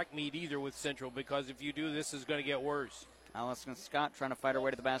a track meet either with Central because if you do, this is going to get worse. Allison Scott trying to fight her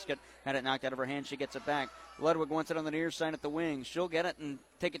way to the basket. Had it knocked out of her hand. She gets it back. Ludwig wants it on the near side at the wing. She'll get it and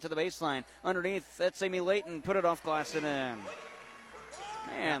take it to the baseline. Underneath, that's Amy Layton. Put it off glass and in.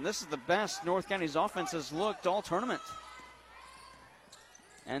 Man, this is the best North County's offense has looked all tournament.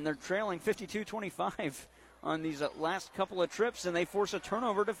 And they're trailing 52-25 on these last couple of trips, and they force a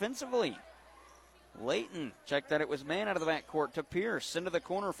turnover defensively. Layton checked that it was man out of the backcourt to Pierce into the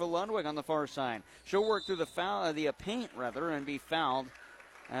corner for Ludwig on the far side. She'll work through the paint and be fouled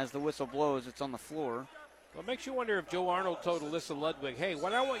as the whistle blows. It's on the floor. Well, it makes you wonder if Joe Arnold told Alyssa Ludwig, hey,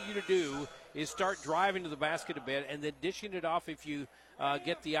 what I want you to do is start driving to the basket a bit and then dishing it off if you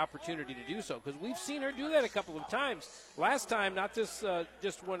get the opportunity to do so. Because we've seen her do that a couple of times. Last time, not this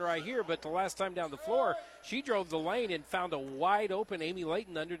just one right here, but the last time down the floor, she drove the lane and found a wide open Amy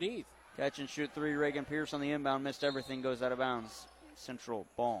Layton underneath. Catch and shoot 3. Reagan Pierce on the inbound. Missed everything. Goes out of bounds. Central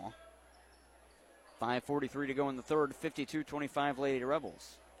ball. 5:43 to go in the third. 52-25 Lady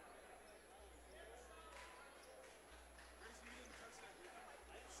Rebels.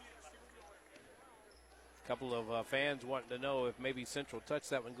 A couple of fans wanting to know if maybe Central touched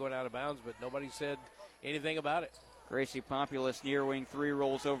that one going out of bounds, but nobody said anything about it. Gracie Populus near wing 3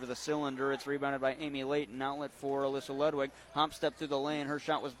 rolls over the cylinder. It's rebounded by Amy Layton. Outlet for Alyssa Ludwig. Hop step through the lane. Her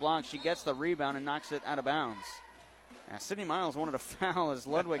shot was blocked. She gets the rebound and knocks it out of bounds. Sydney Miles wanted a foul as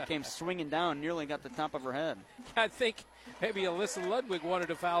Ludwig came swinging down, nearly got the top of her head. I think maybe Alyssa Ludwig wanted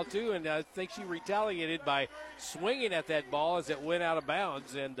a foul too, and I think she retaliated by swinging at that ball as it went out of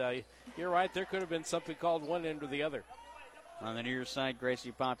bounds. And you're right, there could have been something called one end or the other. On the near side,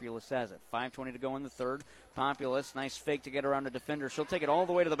 Gracie Populous has it. 5:20 to go in the third. Populous, nice fake to get around a defender. She'll take it all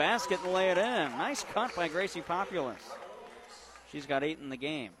the way to the basket and lay it in. Nice cut by Gracie Populous. She's got 8 in the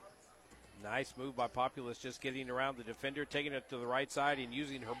game. Nice move by Populous, just getting around the defender, taking it to the right side and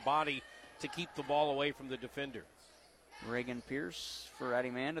using her body to keep the ball away from the defender. Reagan Pierce for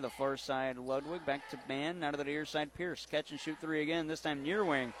Addie Mann to the far side. Ludwig back to Mann. Now to the near side. Pierce catch and shoot three again. This time near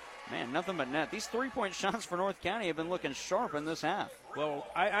wing. Man, nothing but net. These 3-point shots for North County have been looking sharp in this half. Well,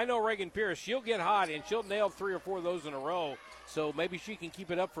 I know Reagan Pierce. She'll get hot and she'll nail 3 or 4 of those in a row. So maybe she can keep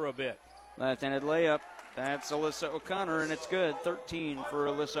it up for a bit. Left-handed layup. That's Alyssa O'Connor, and it's good. 13 for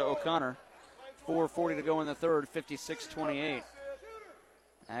Alyssa O'Connor. 4:40 to go in the third. 56-28.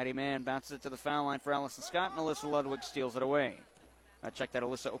 Addie Mann bounces it to the foul line for Allison Scott, and Alyssa Ludwig steals it away. Check that.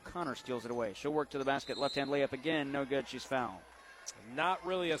 Alyssa O'Connor steals it away. She'll work to the basket. Left-hand layup again. No good. She's fouled. Not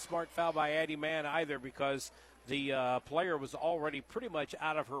really a smart foul by Addie Mann either, because the player was already pretty much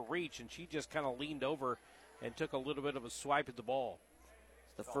out of her reach, and she just kind of leaned over and took a little bit of a swipe at the ball.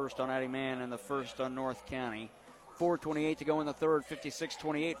 It's the first on Addie Mann and the first on North County. 4:28 to go in the third.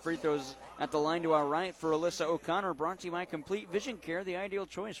 56-28. Free throws at the line to our right for Alyssa O'Connor. Brought to you by Complete Vision Care, the ideal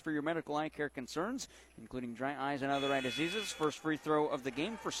choice for your medical eye care concerns, including dry eyes and other eye diseases. First free throw of the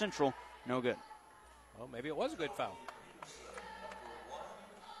game for Central. No good. Well, maybe it was a good foul.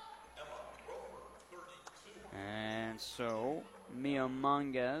 And so Mia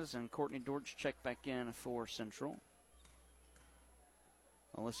Monges and Courtney Dortch check back in for Central.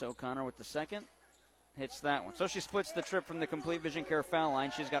 Alyssa O'Connor with the second. Hits that one. So she splits the trip from the Complete Vision Care foul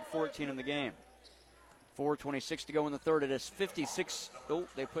line. She's got 14 in the game. 4:26 to go in the third. It is 56. Oh,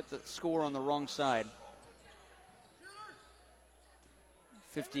 they put the score on the wrong side.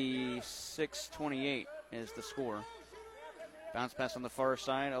 56-28 is the score. Bounce pass on the far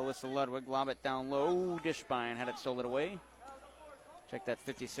side. Alyssa Ludwig lob it down low. Dishbein had it stolen away. Check that.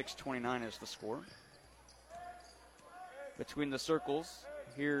 56-29 is the score. Between the circles,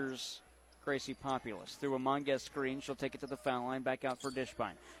 here's Gracie Populous. Through a Monges screen, she'll take it to the foul line, back out for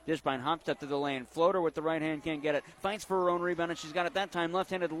Dishbein. Dishbein hops up to the lane. Floater with the right hand, can't get it. Fights for her own rebound, and she's got it that time.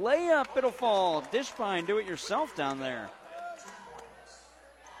 Left-handed layup, it'll fall. Dishbein, do it yourself down there.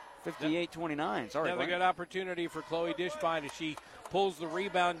 58-29. Sorry, another good opportunity for Chloe Dishbein as she pulls the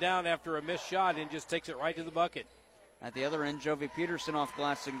rebound down after a missed shot and just takes it right to the bucket. At the other end, Jovi Peterson off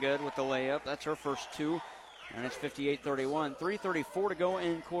glass and good with the layup. That's her first two. And it's 58-31. 3:34 to go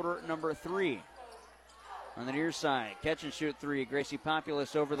in quarter number 3. On the near side, catch and shoot three. Gracie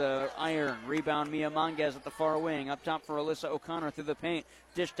Populous over the iron. Rebound, Mia Monges at the far wing. Up top for Alyssa O'Connor through the paint.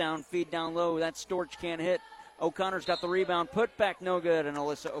 Dish down, feed down low. That Storch can't hit. O'Connor's got the rebound. Put back, no good, and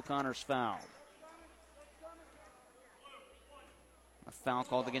Alyssa O'Connor's fouled. A foul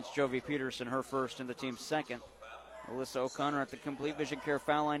called against Jovi Peterson, her first and the team's second. Alyssa O'Connor at the Complete Vision Care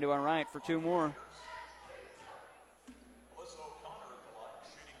foul line to our right for two more.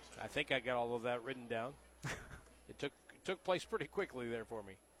 I think I got all of that written down. It took place pretty quickly there for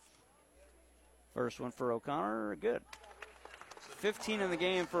me. First one for O'Connor, good. 15 in the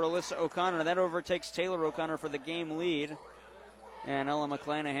game for Alyssa O'Connor. That overtakes Taylor O'Connor for the game lead. And Ella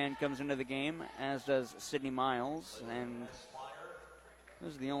McClanahan comes into the game, as does Sydney Miles. And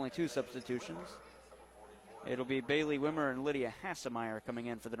those are the only two substitutions. It'll be Bailey Wimmer and Lydia Hassemeyer coming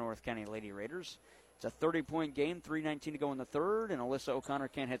in for the North County Lady Raiders. It's a 30-point game, 3:19 to go in the third, and Alyssa O'Connor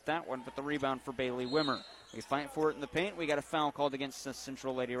can't hit that one, but the rebound for Bailey Wimmer. We fight for it in the paint. We got a foul called against the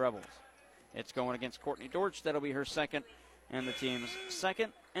Central Lady Rebels. It's going against Courtney Dortch. That'll be her second and the team's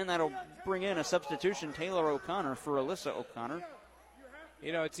second, and that'll bring in a substitution, Taylor O'Connor for Alyssa O'Connor.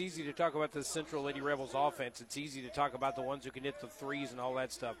 You know, it's easy to talk about the Central Lady Rebels offense. It's easy to talk about the ones who can hit the threes and all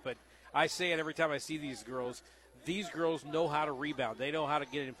that stuff, but I say it every time I see these girls. These girls know how to rebound. They know how to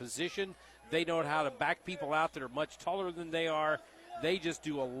get in position. They know how to back people out that are much taller than they are. They just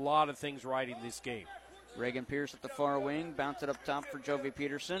do a lot of things right in this game. Reagan Pierce at the far wing. Bounce it up top for Jovi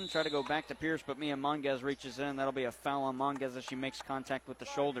Peterson. Try to go back to Pierce, but Mia Monges reaches in. That'll be a foul on Monges as she makes contact with the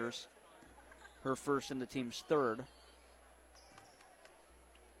shoulders. Her first and the team's third.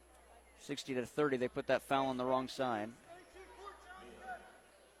 60-30, they put that foul on the wrong side.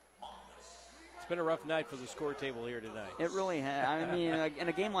 It's been a rough night for the score table here tonight. It really has. I mean, in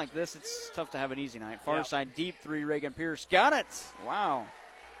a game like this, it's tough to have an easy night. Far side deep three, Reagan Pierce. Got it! Wow.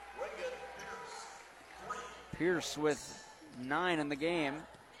 Pierce with 9 in the game.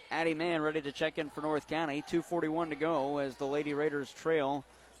 Addie Mann ready to check in for North County. 2:41 to go as the Lady Raiders trail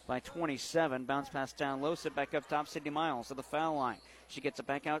by 27. Bounce pass down low, sit back up top, Sydney Miles to the foul line. She gets it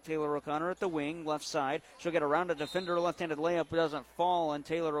back out, Taylor O'Connor at the wing, left side. She'll get around a defender, left-handed layup doesn't fall, and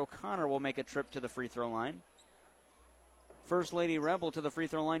Taylor O'Connor will make a trip to the free throw line. First Lady Rebel to the free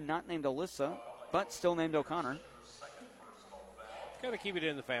throw line, not named Alyssa, but still named O'Connor. Got to keep it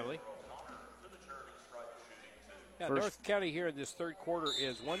in the family. Yeah, North County here in this third quarter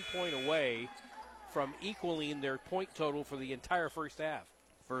is 1 point away from equaling their point total for the entire first half.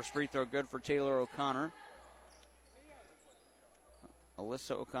 First free throw good for Taylor O'Connor.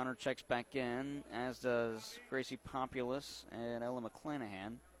 Alyssa O'Connor checks back in, as does Gracie Populus and Ella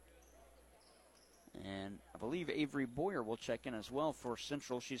McClanahan. And I believe Avery Boyer will check in as well for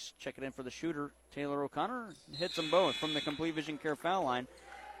Central. She's checking in for the shooter. Taylor O'Connor hits them both from the Complete Vision Care foul line.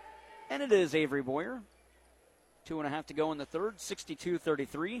 And it is Avery Boyer. 2.5 to go in the third,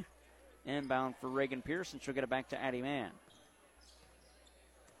 62-33. Inbound for Reagan Pierce, and she'll get it back to Addie Mann.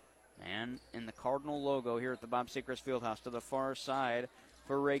 Mann in the Cardinal logo here at the Bob Sechrist Fieldhouse to the far side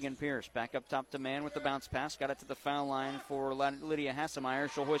for Reagan Pierce. Back up top to Mann with the bounce pass. Got it to the foul line for Lydia Hassemeyer.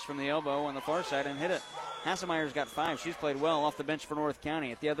 She'll hoist from the elbow on the far side and hit it. Hassemeyer's got 5. She's played well off the bench for North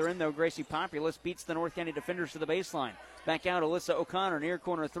County. At the other end, though, Gracie Populus beats the North County defenders to the baseline. Back out, Alyssa O'Connor, near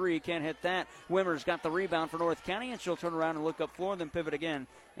corner 3. Can't hit that. Wimmer's got the rebound for North County, and she'll turn around and look up floor, then pivot again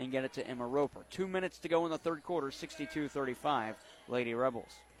and get it to Emma Roper. 2 minutes to go in the third quarter, 62-35, Lady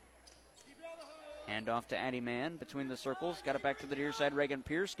Rebels. Hand off to Addie Mann between the circles. Got it back to the near side. Reagan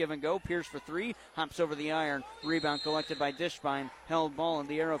Pierce. Give and go. Pierce for 3. Hops over the iron. Rebound collected by Dishbine. Held ball, and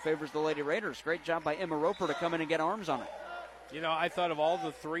the arrow favors the Lady Raiders. Great job by Emma Roper to come in and get arms on it. You know, I thought of all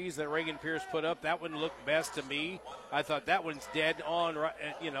the threes that Reagan Pierce put up, that one looked best to me. I thought that one's dead on.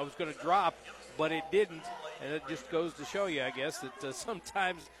 You know, it was going to drop, but it didn't. And it just goes to show you, I guess, that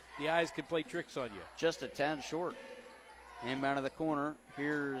sometimes the eyes can play tricks on you. Just a tad short. Inbound of the corner.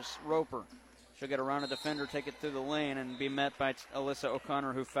 Here's Roper. She'll get around a defender, take it through the lane, and be met by Alyssa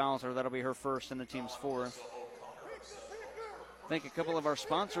O'Connor, who fouls her. That'll be her first and the team's 4th. Thank a couple of our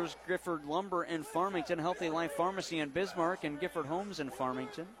sponsors, Gifford Lumber in Farmington, Healthy Life Pharmacy in Bismarck, and Gifford Homes in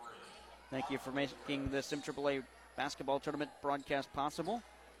Farmington. Thank you for making this MAAA basketball tournament broadcast possible.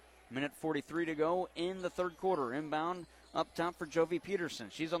 Minute 43 to go in the third quarter. Inbound up top for Jovi Peterson.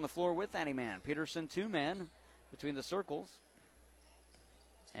 She's on the floor with Addie Mann. Peterson, 2-man between the circles.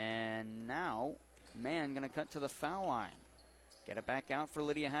 And now, Mann going to cut to the foul line. Get it back out for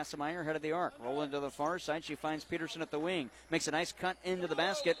Lydia Hassemeyer, head of the arc. Roll into the far side. She finds Peterson at the wing. Makes a nice cut into the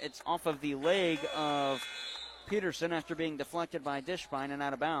basket. It's off of the leg of Peterson after being deflected by Dishbine and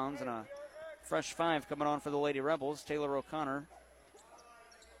out of bounds. And a fresh 5 coming on for the Lady Rebels. Taylor O'Connor,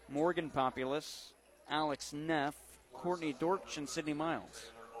 Morgan Populus, Alex Neff, Courtney Dortch, and Sydney Miles.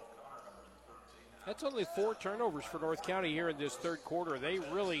 That's only 4 turnovers for North County here in this third quarter. They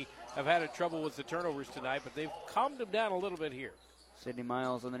really have had a trouble with the turnovers tonight, but they've calmed them down a little bit here. Sydney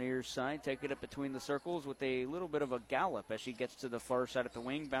Miles on the near side, take it up between the circles with a little bit of a gallop as she gets to the far side at the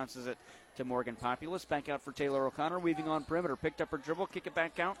wing, bounces it to Morgan Populus. Back out for Taylor O'Connor, weaving on perimeter, picked up her dribble, kick it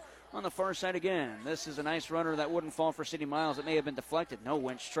back out on the far side again. This is a nice runner that wouldn't fall for Sydney Miles. It may have been deflected. No,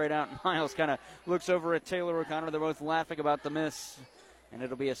 went straight out. Miles kind of looks over at Taylor O'Connor. They're both laughing about the miss. And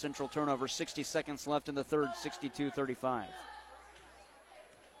it'll be a Central turnover. 60 seconds left in the third, 62-35.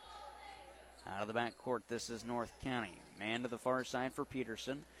 Out of the backcourt, this is North County. Man to the far side for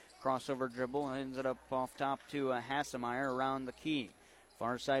Peterson. Crossover dribble, ends it up off top to Hassemeyer around the key.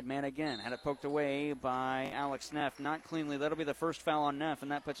 Far side man again. Had it poked away by Alex Neff. Not cleanly. That'll be the first foul on Neff,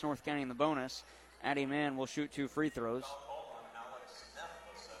 and that puts North County in the bonus. Addie Mann will shoot 2 free throws.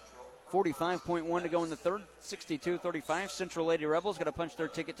 45.1 to go in the third, 62-35. Central Lady Rebels got to punch their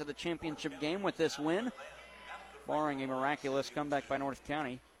ticket to the championship game with this win, barring a miraculous comeback by North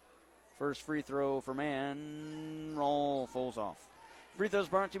County. First free throw for Mann. Roll falls off. Free throws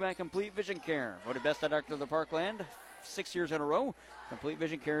brought to you by Complete Vision Care. Voted best eye doctor of the Parkland 6 years in a row. Complete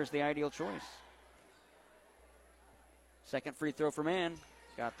Vision Care is the ideal choice. Second free throw for Mann.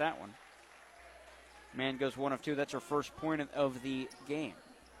 Got that one. Mann goes 1 of 2. That's her first point of the game.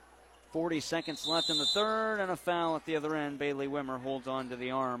 40 seconds left in the third, and a foul at the other end. Bailey Wimmer holds on to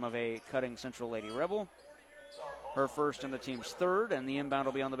the arm of a cutting Central Lady Rebel. Her first and the team's third, and the inbound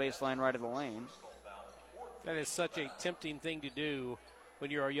will be on the baseline right of the lane. That is such a tempting thing to do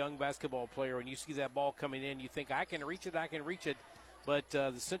when you're a young basketball player and you see that ball coming in. You think, I can reach it. But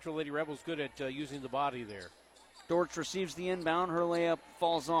the Central Lady Rebels good at using the body there. Dortch receives the inbound. Her layup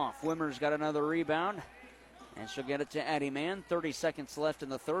falls off. Wimmer's got another rebound. And she'll get it to Addie Mann. 30 seconds left in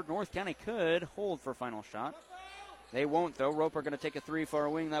the third. North County could hold for final shot. They won't, though. Roper going to take a 3 far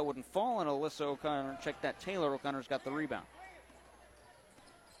wing. That wouldn't fall, and Alyssa O'Connor, check that. Taylor O'Connor's got the rebound.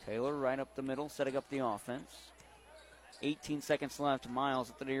 Taylor right up the middle, setting up the offense. 18 seconds left. Miles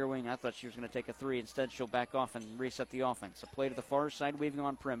at the near wing. I thought she was going to take a three. Instead, she'll back off and reset the offense. A play to the far side, weaving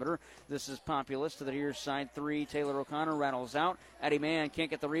on perimeter. This is Populous to the near side three. Taylor O'Connor rattles out. Addie Mann can't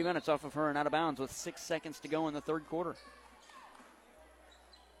get the rebound. It's off of her and out of bounds with 6 seconds to go in the third quarter.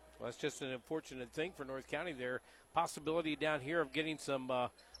 Well, that's just an unfortunate thing for North County there. Possibility down here of getting some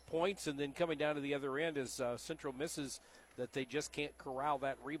points and then coming down to the other end as Central misses that they just can't corral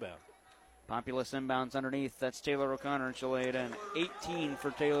that rebound. Populous inbounds underneath. That's Taylor O'Connor, and she'll lay it in. 18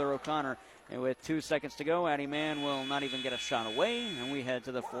 for Taylor O'Connor. And with 2 seconds to go, Addie Mann will not even get a shot away, and we head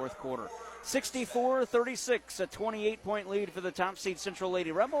to the fourth quarter. 64-36, a 28-point lead for the top seed Central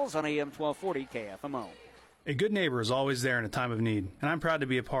Lady Rebels on AM 1240 KFMO. A good neighbor is always there in a time of need, and I'm proud to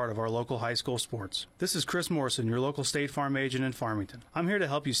be a part of our local high school sports. This is Chris Morrison, your local State Farm agent in Farmington. I'm here to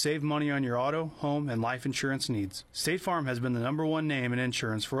help you save money on your auto, home, and life insurance needs. State Farm has been the #1 name in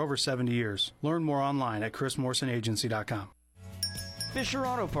insurance for over 70 years. Learn more online at chrismorrisonagency.com. Fisher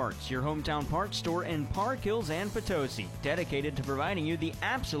Auto Parts, your hometown parts store in Park Hills and Potosi, dedicated to providing you the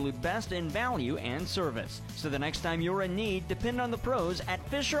absolute best in value and service. So the next time you're in need, depend on the pros at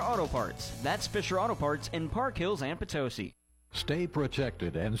Fisher Auto Parts. That's Fisher Auto Parts in Park Hills and Potosi. Stay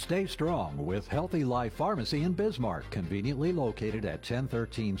protected and stay strong with Healthy Life Pharmacy in Bismarck. Conveniently located at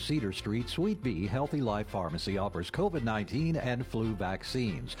 1013 Cedar Street, Suite B, Healthy Life Pharmacy offers COVID-19 and flu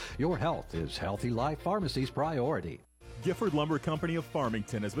vaccines. Your health is Healthy Life Pharmacy's priority. Gifford Lumber Company of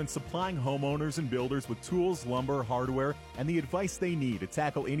Farmington has been supplying homeowners and builders with tools, lumber, hardware, and the advice they need to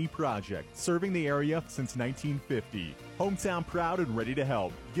tackle any project, serving the area since 1950. Hometown proud and ready to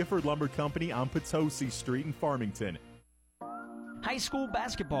help. Gifford Lumber Company on Potosi Street in Farmington. High school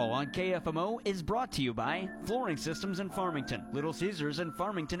basketball on KFMO is brought to you by Flooring Systems in Farmington, Little Caesars in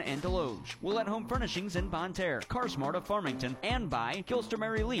Farmington and Deloge, Willett Home Furnishings in Bonne Terre, CarSmart of Farmington, and by Gilster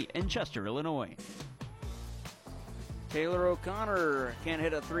Mary Lee in Chester, Illinois. Taylor O'Connor can't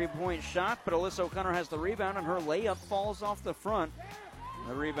hit a three-point shot, but Alyssa O'Connor has the rebound, and her layup falls off the front.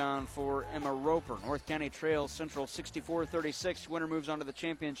 The rebound for Emma Roper. North County trails Central 64-36. Winner moves on to the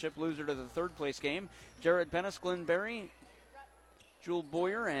championship. Loser to the third-place game. Jared Pennis, Glenn Berry, Jewel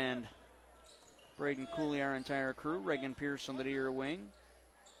Boyer, and Braden Cooley, our entire crew. Reagan Pierce on the near wing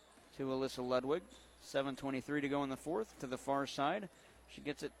to Alyssa Ludwig. 7:23 to go in the fourth to the far side. She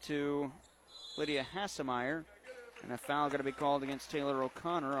gets it to Lydia Hassemeyer. And a foul going to be called against Taylor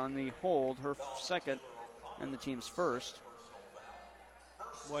O'Connor on the hold, her second and the team's first.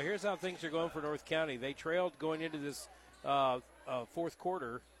 Well, here's how things are going for North County. They trailed going into this fourth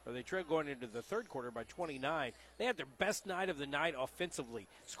quarter, or they trailed going into the third quarter by 29. They had their best night of the night offensively,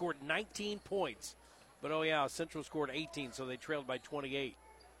 scored 19 points. But, oh, yeah, Central scored 18, so they trailed by 28.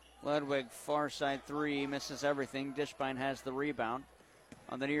 Ludwig, far side three, misses everything. Dishbine has the rebound.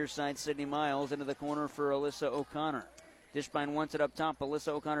 On the near side, Sydney Miles into the corner for Alyssa O'Connor. Dishbine wants it up top. Alyssa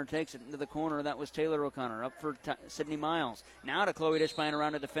O'Connor takes it into the corner. That was Taylor O'Connor. Up for Sydney Miles. Now to Chloe Dishbine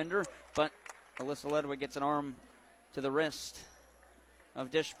around a defender, but Alyssa Ludwig gets an arm to the wrist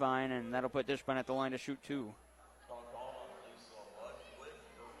of Dishbine, and that'll put Dishbine at the line to shoot two.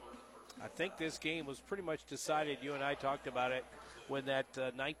 I think this game was pretty much decided. You and I talked about it when that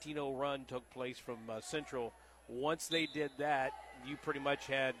 19-0 run took place from Central. Once they did that, you pretty much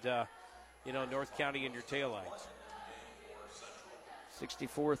had, North County in your taillights.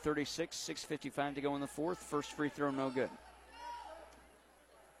 64-36, 6:55 to go in the fourth. First free throw, no good.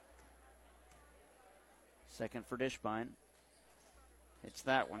 Second for Dishbine. It's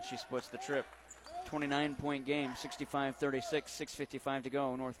that one. She splits the trip. 29-point game, 65-36, 6:55 to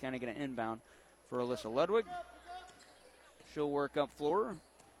go. North County going to inbound for Alyssa Ludwig. She'll work up floor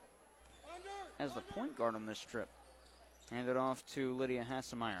as the point guard on this trip. Hand it off to Lydia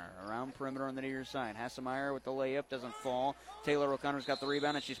Hassemeyer. Around perimeter on the near side. Hassemeyer with the layup, doesn't fall. Taylor O'Connor's got the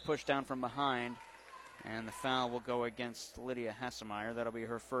rebound, and she's pushed down from behind. And the foul will go against Lydia Hassemeyer. That'll be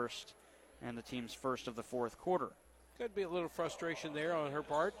her first and the team's first of the fourth quarter. Could be a little frustration there on her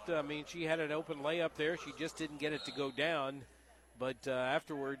part. I mean, she had an open layup there. She just didn't get it to go down. But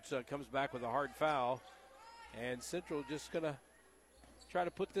afterwards comes back with a hard foul. And Central just going to try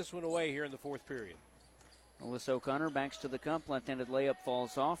to put this one away here in the fourth period. Alyssa O'Connor backs to the cup. Left-handed layup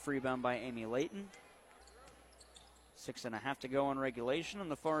falls off. Rebound by Amy Layton. 6.5 to go on regulation. On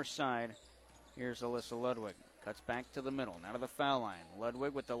the far side, here's Alyssa Ludwig. Cuts back to the middle. Now to the foul line.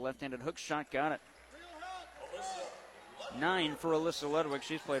 Ludwig with the left-handed hook shot. Got it. 9 for Alyssa Ludwig.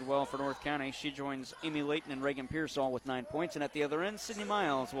 She's played well for North County. She joins Amy Layton and Reagan Pearsall with 9 points. And at the other end, Sydney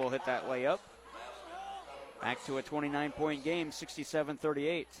Miles will hit that layup. Back to a 29-point game, 67-38.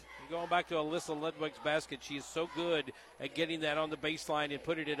 You going back to Alyssa Ludwig's basket, she is so good at getting that on the baseline and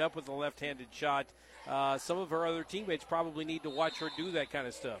putting it up with a left-handed shot. Some of her other teammates probably need to watch her do that kind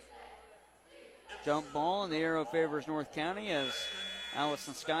of stuff. Jump ball, and the arrow favors North County as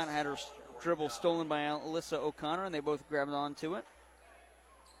Allison Scott had her dribble stolen by Alyssa O'Connor, and they both grabbed onto it.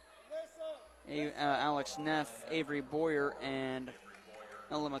 Alex Neff, Avery Boyer, and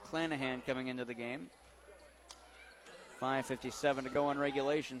Ella McClanahan coming into the game. 5:57 to go on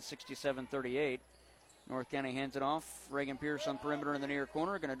regulation, 67-38. North County hands it off. Reagan Pierce on perimeter in the near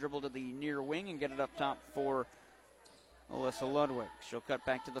corner, going to dribble to the near wing and get it up top for Alyssa Ludwig. She'll cut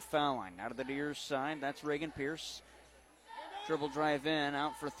back to the foul line. Out of the near side, that's Reagan Pierce. Dribble drive in,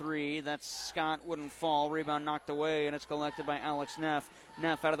 out for three. That's Scott, wouldn't fall. Rebound knocked away, and it's collected by Alex Neff.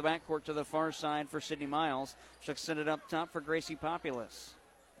 Neff out of the backcourt to the far side for Sydney Miles. She'll send it up top for Gracie Populus.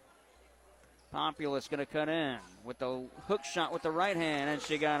 Populus going to cut in with the hook shot with the right hand, and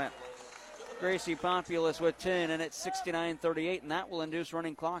she got it. Gracie Populus with 10, and it's 69-38, and that will induce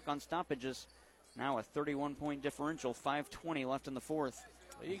running clock on stoppages. Now a 31-point differential, 5:20 left in the fourth.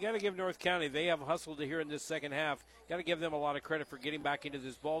 You got to give North County, they have hustled here in this second half. Got to give them a lot of credit for getting back into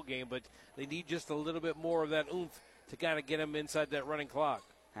this ball game, but they need just a little bit more of that oomph to kind of get them inside that running clock.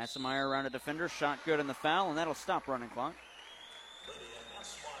 Hassemeyer around a defender, shot good in the foul, and that'll stop running clock.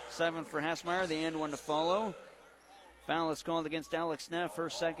 7 for Hassemeyer, the end one to follow. Foul is called against Alex Neff, her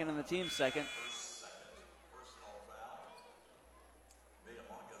second and the team's second.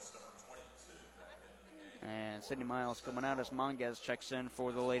 And Sydney Miles coming out as Monges checks in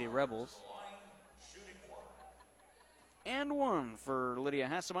for the Lady Rebels. And one for Lydia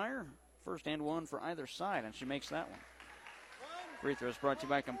Hassemeyer. First and one for either side, and she makes that one. Free throws brought to you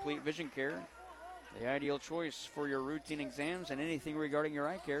by Complete Vision Care, the ideal choice for your routine exams and anything regarding your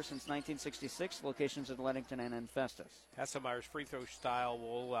eye care since 1966. Locations in Leadington and in Festus. Hassemeyer's free throw style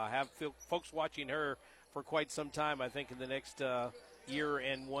will have folks watching her for quite some time, I think, in the next year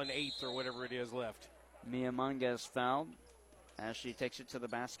and 1/8 or whatever it is left. Mia Monges fouled as she takes it to the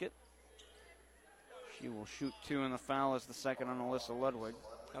basket. She will shoot 2, and the foul is the second on Alyssa Ludwig.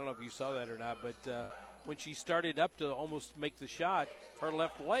 I don't know if you saw that or not, but when she started up to almost make the shot, her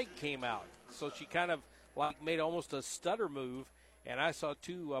left leg came out. So she kind of like made almost a stutter move, and I saw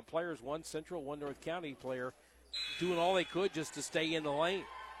two players, one Central, one North County player, doing all they could just to stay in the lane.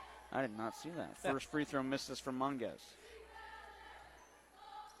 I did not see that. First free throw misses from Monges.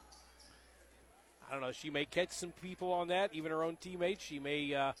 I don't know. She may catch some people on that, even her own teammates. She may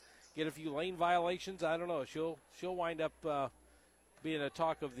get a few lane violations. I don't know. She'll wind up being a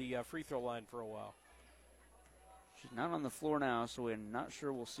talk of the free throw line for a while. She's not on the floor now, so we're not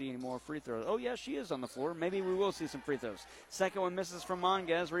sure we'll see any more free throws. Oh, yeah, she is on the floor. Maybe we will see some free throws. Second one misses from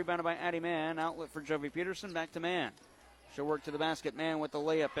Monges. Rebounded by Addie Mann. Outlet for Jovi Peterson. Back to Mann. She'll work to the basket. Mann with the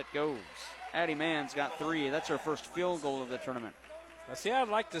layup. It goes. Addie Mann's got 3. That's her first field goal of the tournament. Now, see, I'd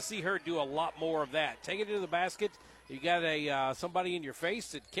like to see her do a lot more of that. Take it to the basket. You got somebody in your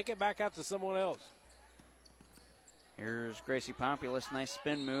face and kick it back out to someone else. Here's Gracie Populus. Nice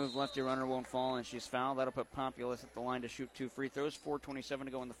spin move. Lefty runner won't fall, and she's fouled. That'll put Populus at the line to shoot 2 free throws. 4:27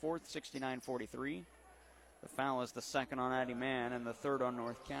 to go in the fourth, 69-43. The foul is the second on Addie Mann and the third on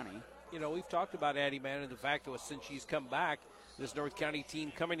North County. You know, we've talked about Addie Mann and the fact that since she's come back, this North County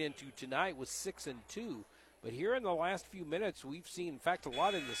team coming into tonight was 6-2. But here in the last few minutes, we've seen, in fact, a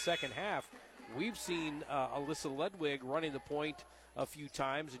lot in the second half. We've seen Alyssa Ludwig running the point a few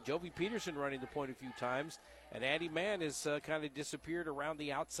times and Jovi Peterson running the point a few times. And Addie Mann has kind of disappeared around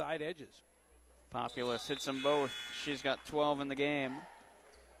the outside edges. Populus hits them both. She's got 12 in the game.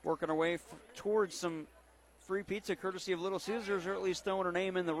 Working her way towards some free pizza courtesy of Little Caesars, or at least throwing her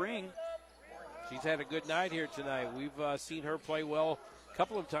name in the ring. She's had a good night here tonight. We've seen her play well a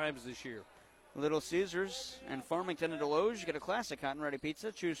couple of times this year. Little Caesars and Farmington and Deloge get a classic hot and ready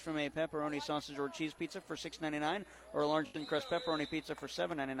pizza. Choose from a pepperoni, sausage, or cheese pizza for $6.99 or a large thin crust pepperoni pizza for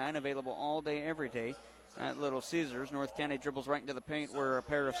 $7.99. Available all day, every day at Little Caesars. North County dribbles right into the paint where a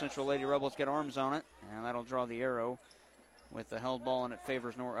pair of Central Lady Rebels get arms on it, and that'll draw the arrow with the held ball, and it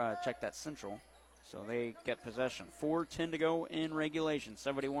favors check that Central. So they get possession. 4:10 to go in regulation.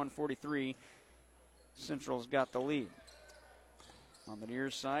 71-43. Central's got the lead. On the near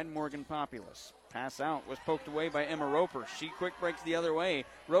side, Morgan Populus. Pass out was poked away by Emma Roper. She quick breaks the other way.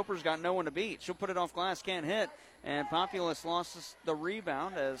 Roper's got no one to beat. She'll put it off glass, can't hit. And Populus lost the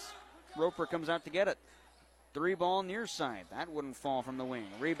rebound as Roper comes out to get it. 3-ball near side. That wouldn't fall from the wing.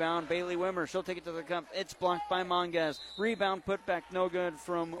 Rebound, Bailey Wimmer. She'll take it to the cup. It's blocked by Monges. Rebound put back, no good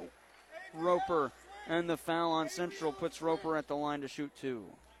from Roper. And the foul on Central puts Roper at the line to shoot 2.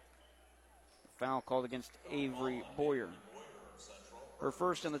 Foul called against Avery Boyer. Her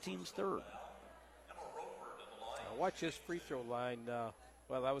first and the team's third. Watch this free throw line.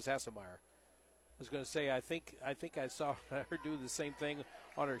 Well, that was Hasselmeyer. I was going to say, I think I saw her do the same thing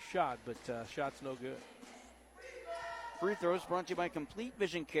on her shot, but shot's no good. Free throws brought to you by Complete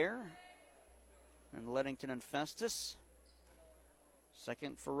Vision Care and Leadington and Festus.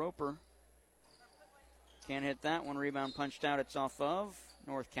 Second for Roper. Can't hit that one. Rebound punched out. It's off of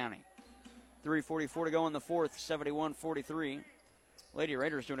North County. 3:44 to go in the fourth, 71-43. Lady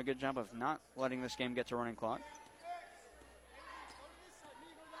Raiders doing a good job of not letting this game get to running clock.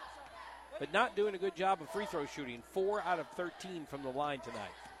 But not doing a good job of free throw shooting. 4 out of 13 from the line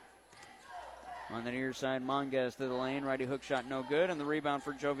tonight. On the near side, Monges to the lane. Righty hook shot no good. And the rebound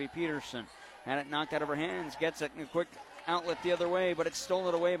for Jovi Peterson. Had it knocked out of her hands. Gets it in a quick outlet the other way, but it's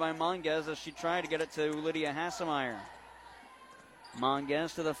stolen away by Monges as she tried to get it to Lydia Hasselmeyer.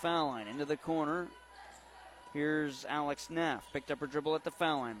 Monges to the foul line. Into the corner. Here's Alex Neff. Picked up her dribble at the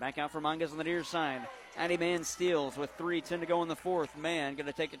foul line. Back out for Monges on the near side. Addie Mann steals with 3:10 to go in the fourth. Mann going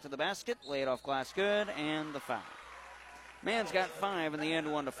to take it to the basket. Lay it off glass good. And the foul. Mann's got 5 in the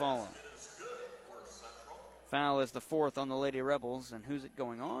end, 1 to follow. Foul is the fourth on the Lady Rebels. And who's it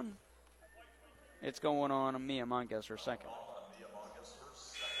going on? It's going on Mia Monges, her second.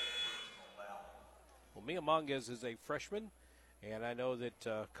 Well, Mia Monges is a freshman. And I know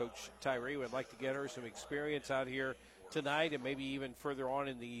that Coach Tyree would like to get her some experience out here tonight and maybe even further on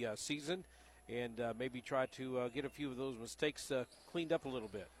in the season and maybe try to get a few of those mistakes cleaned up a little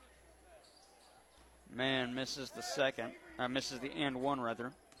bit. Man misses the second. Misses the and one,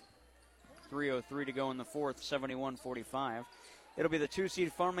 rather. 3:03 to go in the fourth, 71-45. It'll be the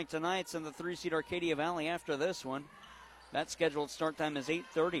 2-seed Farmington Knights and the 3-seed Arcadia Valley after this one. That scheduled start time is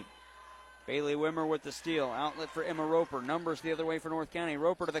 8:30. Bailey Wimmer with the steal. Outlet for Emma Roper. Numbers the other way for North County.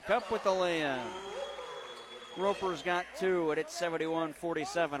 Roper to the cup with the lay-in. Roper's got 2, and it's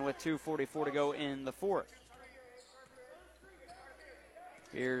 71-47 with 2:44 to go in the fourth.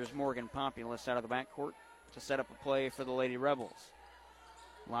 Here's Morgan Populous out of the backcourt to set up a play for the Lady Rebels.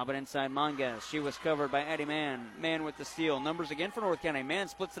 Lob it inside Monges. She was covered by Addie Mann. Mann with the steal. Numbers again for North County. Mann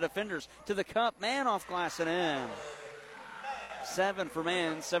splits the defenders to the cup. Mann off glass and in. 7 for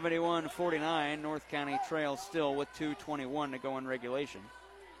Mann, 71-49. North County trails still with 2:21 to go in regulation.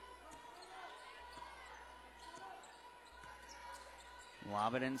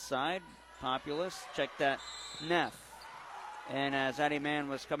 Lob it inside. Populous. Check that. Neff. And as Addie Mann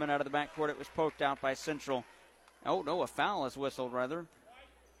was coming out of the backcourt, it was poked out by Central. Oh, no, a foul is whistled, rather.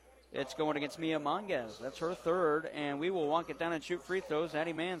 It's going against Mia Monges. That's her third, and we will walk it down and shoot free throws.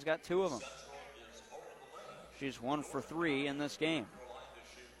 Addie Mann's got 2 of them. She's 1 for 3 in this game.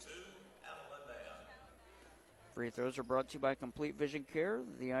 Free throws are brought to you by Complete Vision Care,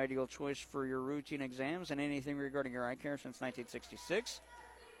 the ideal choice for your routine exams and anything regarding your eye care since 1966.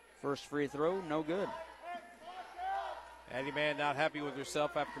 First free throw, no good. Addie Mann not happy with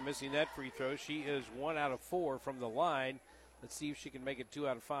herself after missing that free throw. She is 1 out of 4 from the line. Let's see if she can make it 2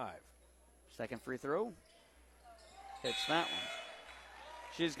 out of 5. Second free throw. Hits that one.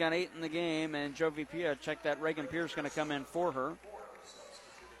 She's got 8 in the game, and Jovi Pia, check that. Reagan Pierce going to come in for her.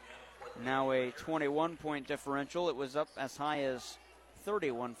 Now a 21-point differential. It was up as high as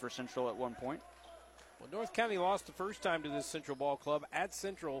 31 for Central at one point. Well, North County lost the first time to this Central Ball Club at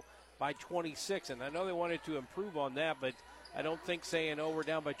Central by 26, and I know they wanted to improve on that, but I don't think saying, oh, we're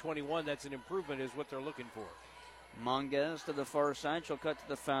down by 21, that's an improvement is what they're looking for. Monges to the far side. She'll cut to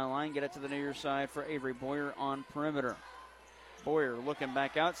the foul line, get it to the near side for Avery Boyer on perimeter. Boyer looking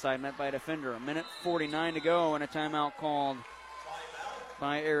back outside, met by a defender. 1:49 to go, and a timeout called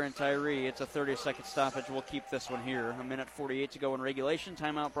by Aaron Tyree. It's a 30-second stoppage. We'll keep this one here. 1:48 to go in regulation.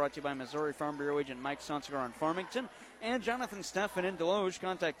 Timeout brought to you by Missouri Farm Bureau agent Mike Sonsiger on Farmington and Jonathan Steffen in Deloge.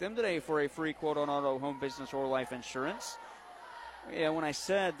 Contact them today for a free quote on auto, home, business, or life insurance. Yeah, when I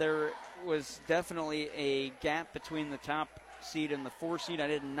said there was definitely a gap between the top seed and the 4 seed, I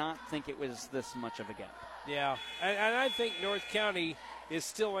did not think it was this much of a gap. Yeah, and I think North County is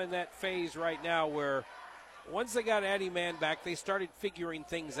still in that phase right now where once they got Addie Mann back, they started figuring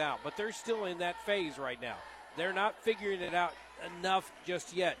things out. But they're still in that phase right now. They're not figuring it out enough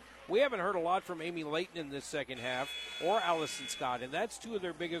just yet. We haven't heard a lot from Amy Layton in this second half or Allison Scott, and that's 2 of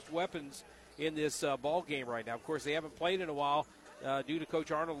their biggest weapons in this ball game right now. Of course, they haven't played in a while due to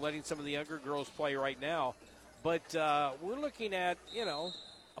Coach Arnold letting some of the younger girls play right now. But we're looking at,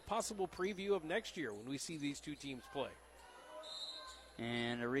 a possible preview of next year when we see these 2 teams play.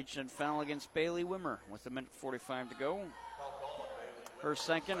 And a reach and foul against Bailey Wimmer with 1:45 to go. Her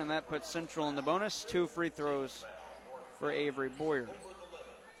second, and that puts Central in the bonus. 2 free throws for Avery Boyer.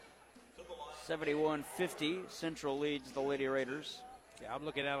 71-50, Central leads the Lady Raiders. Yeah, I'm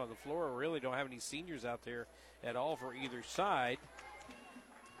looking out on the floor. We really don't have any seniors out there at all for either side.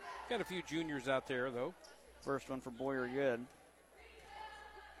 Got a few juniors out there, though. First one for Boyer, good.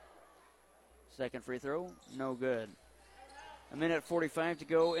 Second free throw, no good. 1:45 to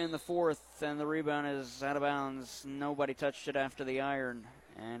go in the fourth, and the rebound is out of bounds. Nobody touched it after the iron,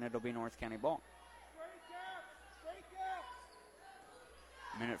 and it'll be North County ball.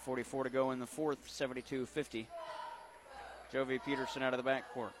 1:44 to go in the fourth, 72-50. Jovi Peterson out of the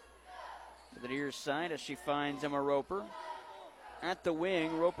backcourt. To the near side as she finds Emma Roper. At the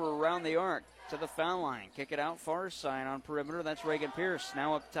wing, Roper around the arc to the foul line. Kick it out far side on perimeter. That's Reagan Pierce.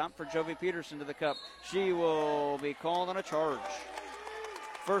 Now up top for Jovi Peterson to the cup. She will be called on a charge.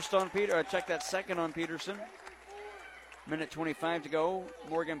 First on Peter. Check that, second on Peterson. 1:25 to go.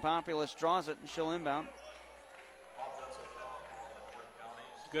 Morgan Populous draws it and she'll inbound.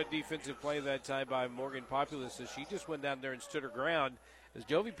 Good defensive play that time by Morgan Populous as she just went down there and stood her ground. As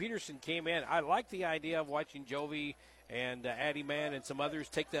Jovi Peterson came in, I like the idea of watching Jovi and Addie Mann and some others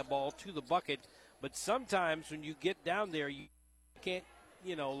take that ball to the bucket. But sometimes when you get down there, you can't,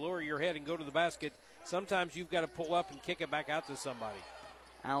 lower your head and go to the basket. Sometimes you've got to pull up and kick it back out to somebody.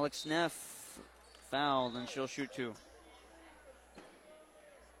 Alex Neff fouled, and she'll shoot two.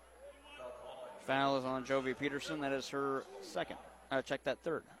 Foul is on Jovi Peterson. That is her second. Check that,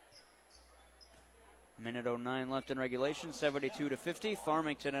 third. 1:09 left in regulation, 72-50.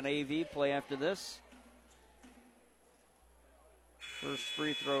 Farmington and AV play after this. First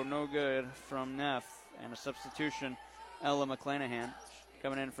free throw, no good from Neff. And a substitution, Ella McClanahan,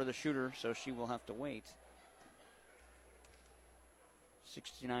 coming in for the shooter, so she will have to wait.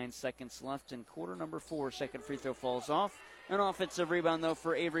 69 seconds left in quarter number 4. Second free throw falls off. An offensive rebound, though,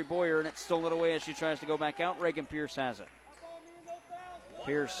 for Avery Boyer, and it's stolen away as she tries to go back out. Reagan Pierce has it.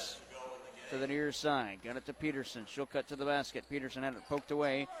 Pierce to the near side. Got it to Peterson. She'll cut to the basket. Peterson had it poked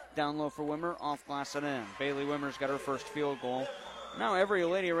away. Down low for Wimmer. Off glass and in. Bailey Wimmer's got her first field goal. Now every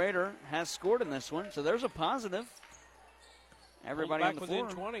Lady Raider has scored in this one, so there's a positive. Everybody on the floor.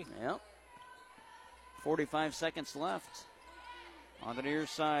 Within 20. Yep. 45 seconds left. On the near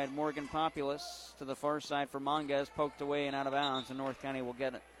side, Morgan Populous to the far side for Monges. Poked away and out of bounds, and North County will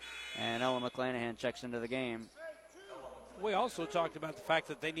get it. And Ella McClanahan checks into the game. We also talked about the fact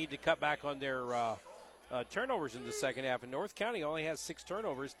that they need to cut back on their turnovers in the second half. And North County only has 6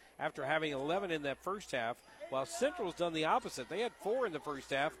 turnovers after having 11 in that first half, while Central's done the opposite. They had 4 in the first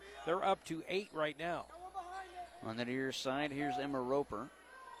half. They're up to 8 right now. On the near side, here's Emma Roper.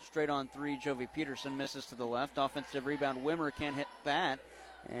 Straight on 3, Jovi Peterson misses to the left. Offensive rebound, Wimmer can't hit that.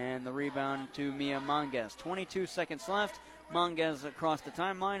 And the rebound to Mia Monges. 22 seconds left. Monges across the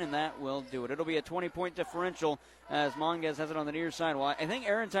timeline, and that will do it. It'll be a 20-point differential as Monges has it on the near side. Well, I think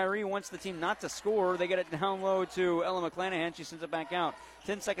Erin Tyree wants the team not to score. They get it down low to Ella McClanahan. She sends it back out.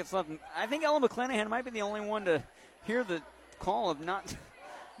 10 seconds left. I think Ella McClanahan might be the only one to hear the call of not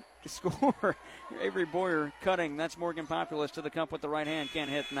to score. Avery Boyer cutting. That's Morgan Populous to the cup with the right hand. Can't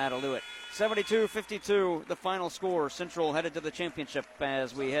hit, and that'll do it. 72-52, the final score. Central headed to the championship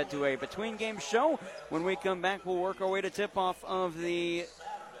as we head to a between-game show. When we come back, we'll work our way to tip-off of the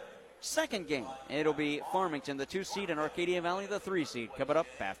second game. It'll be Farmington, the 2 seed, and Arcadia Valley, the 3 seed. Coming up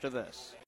after this.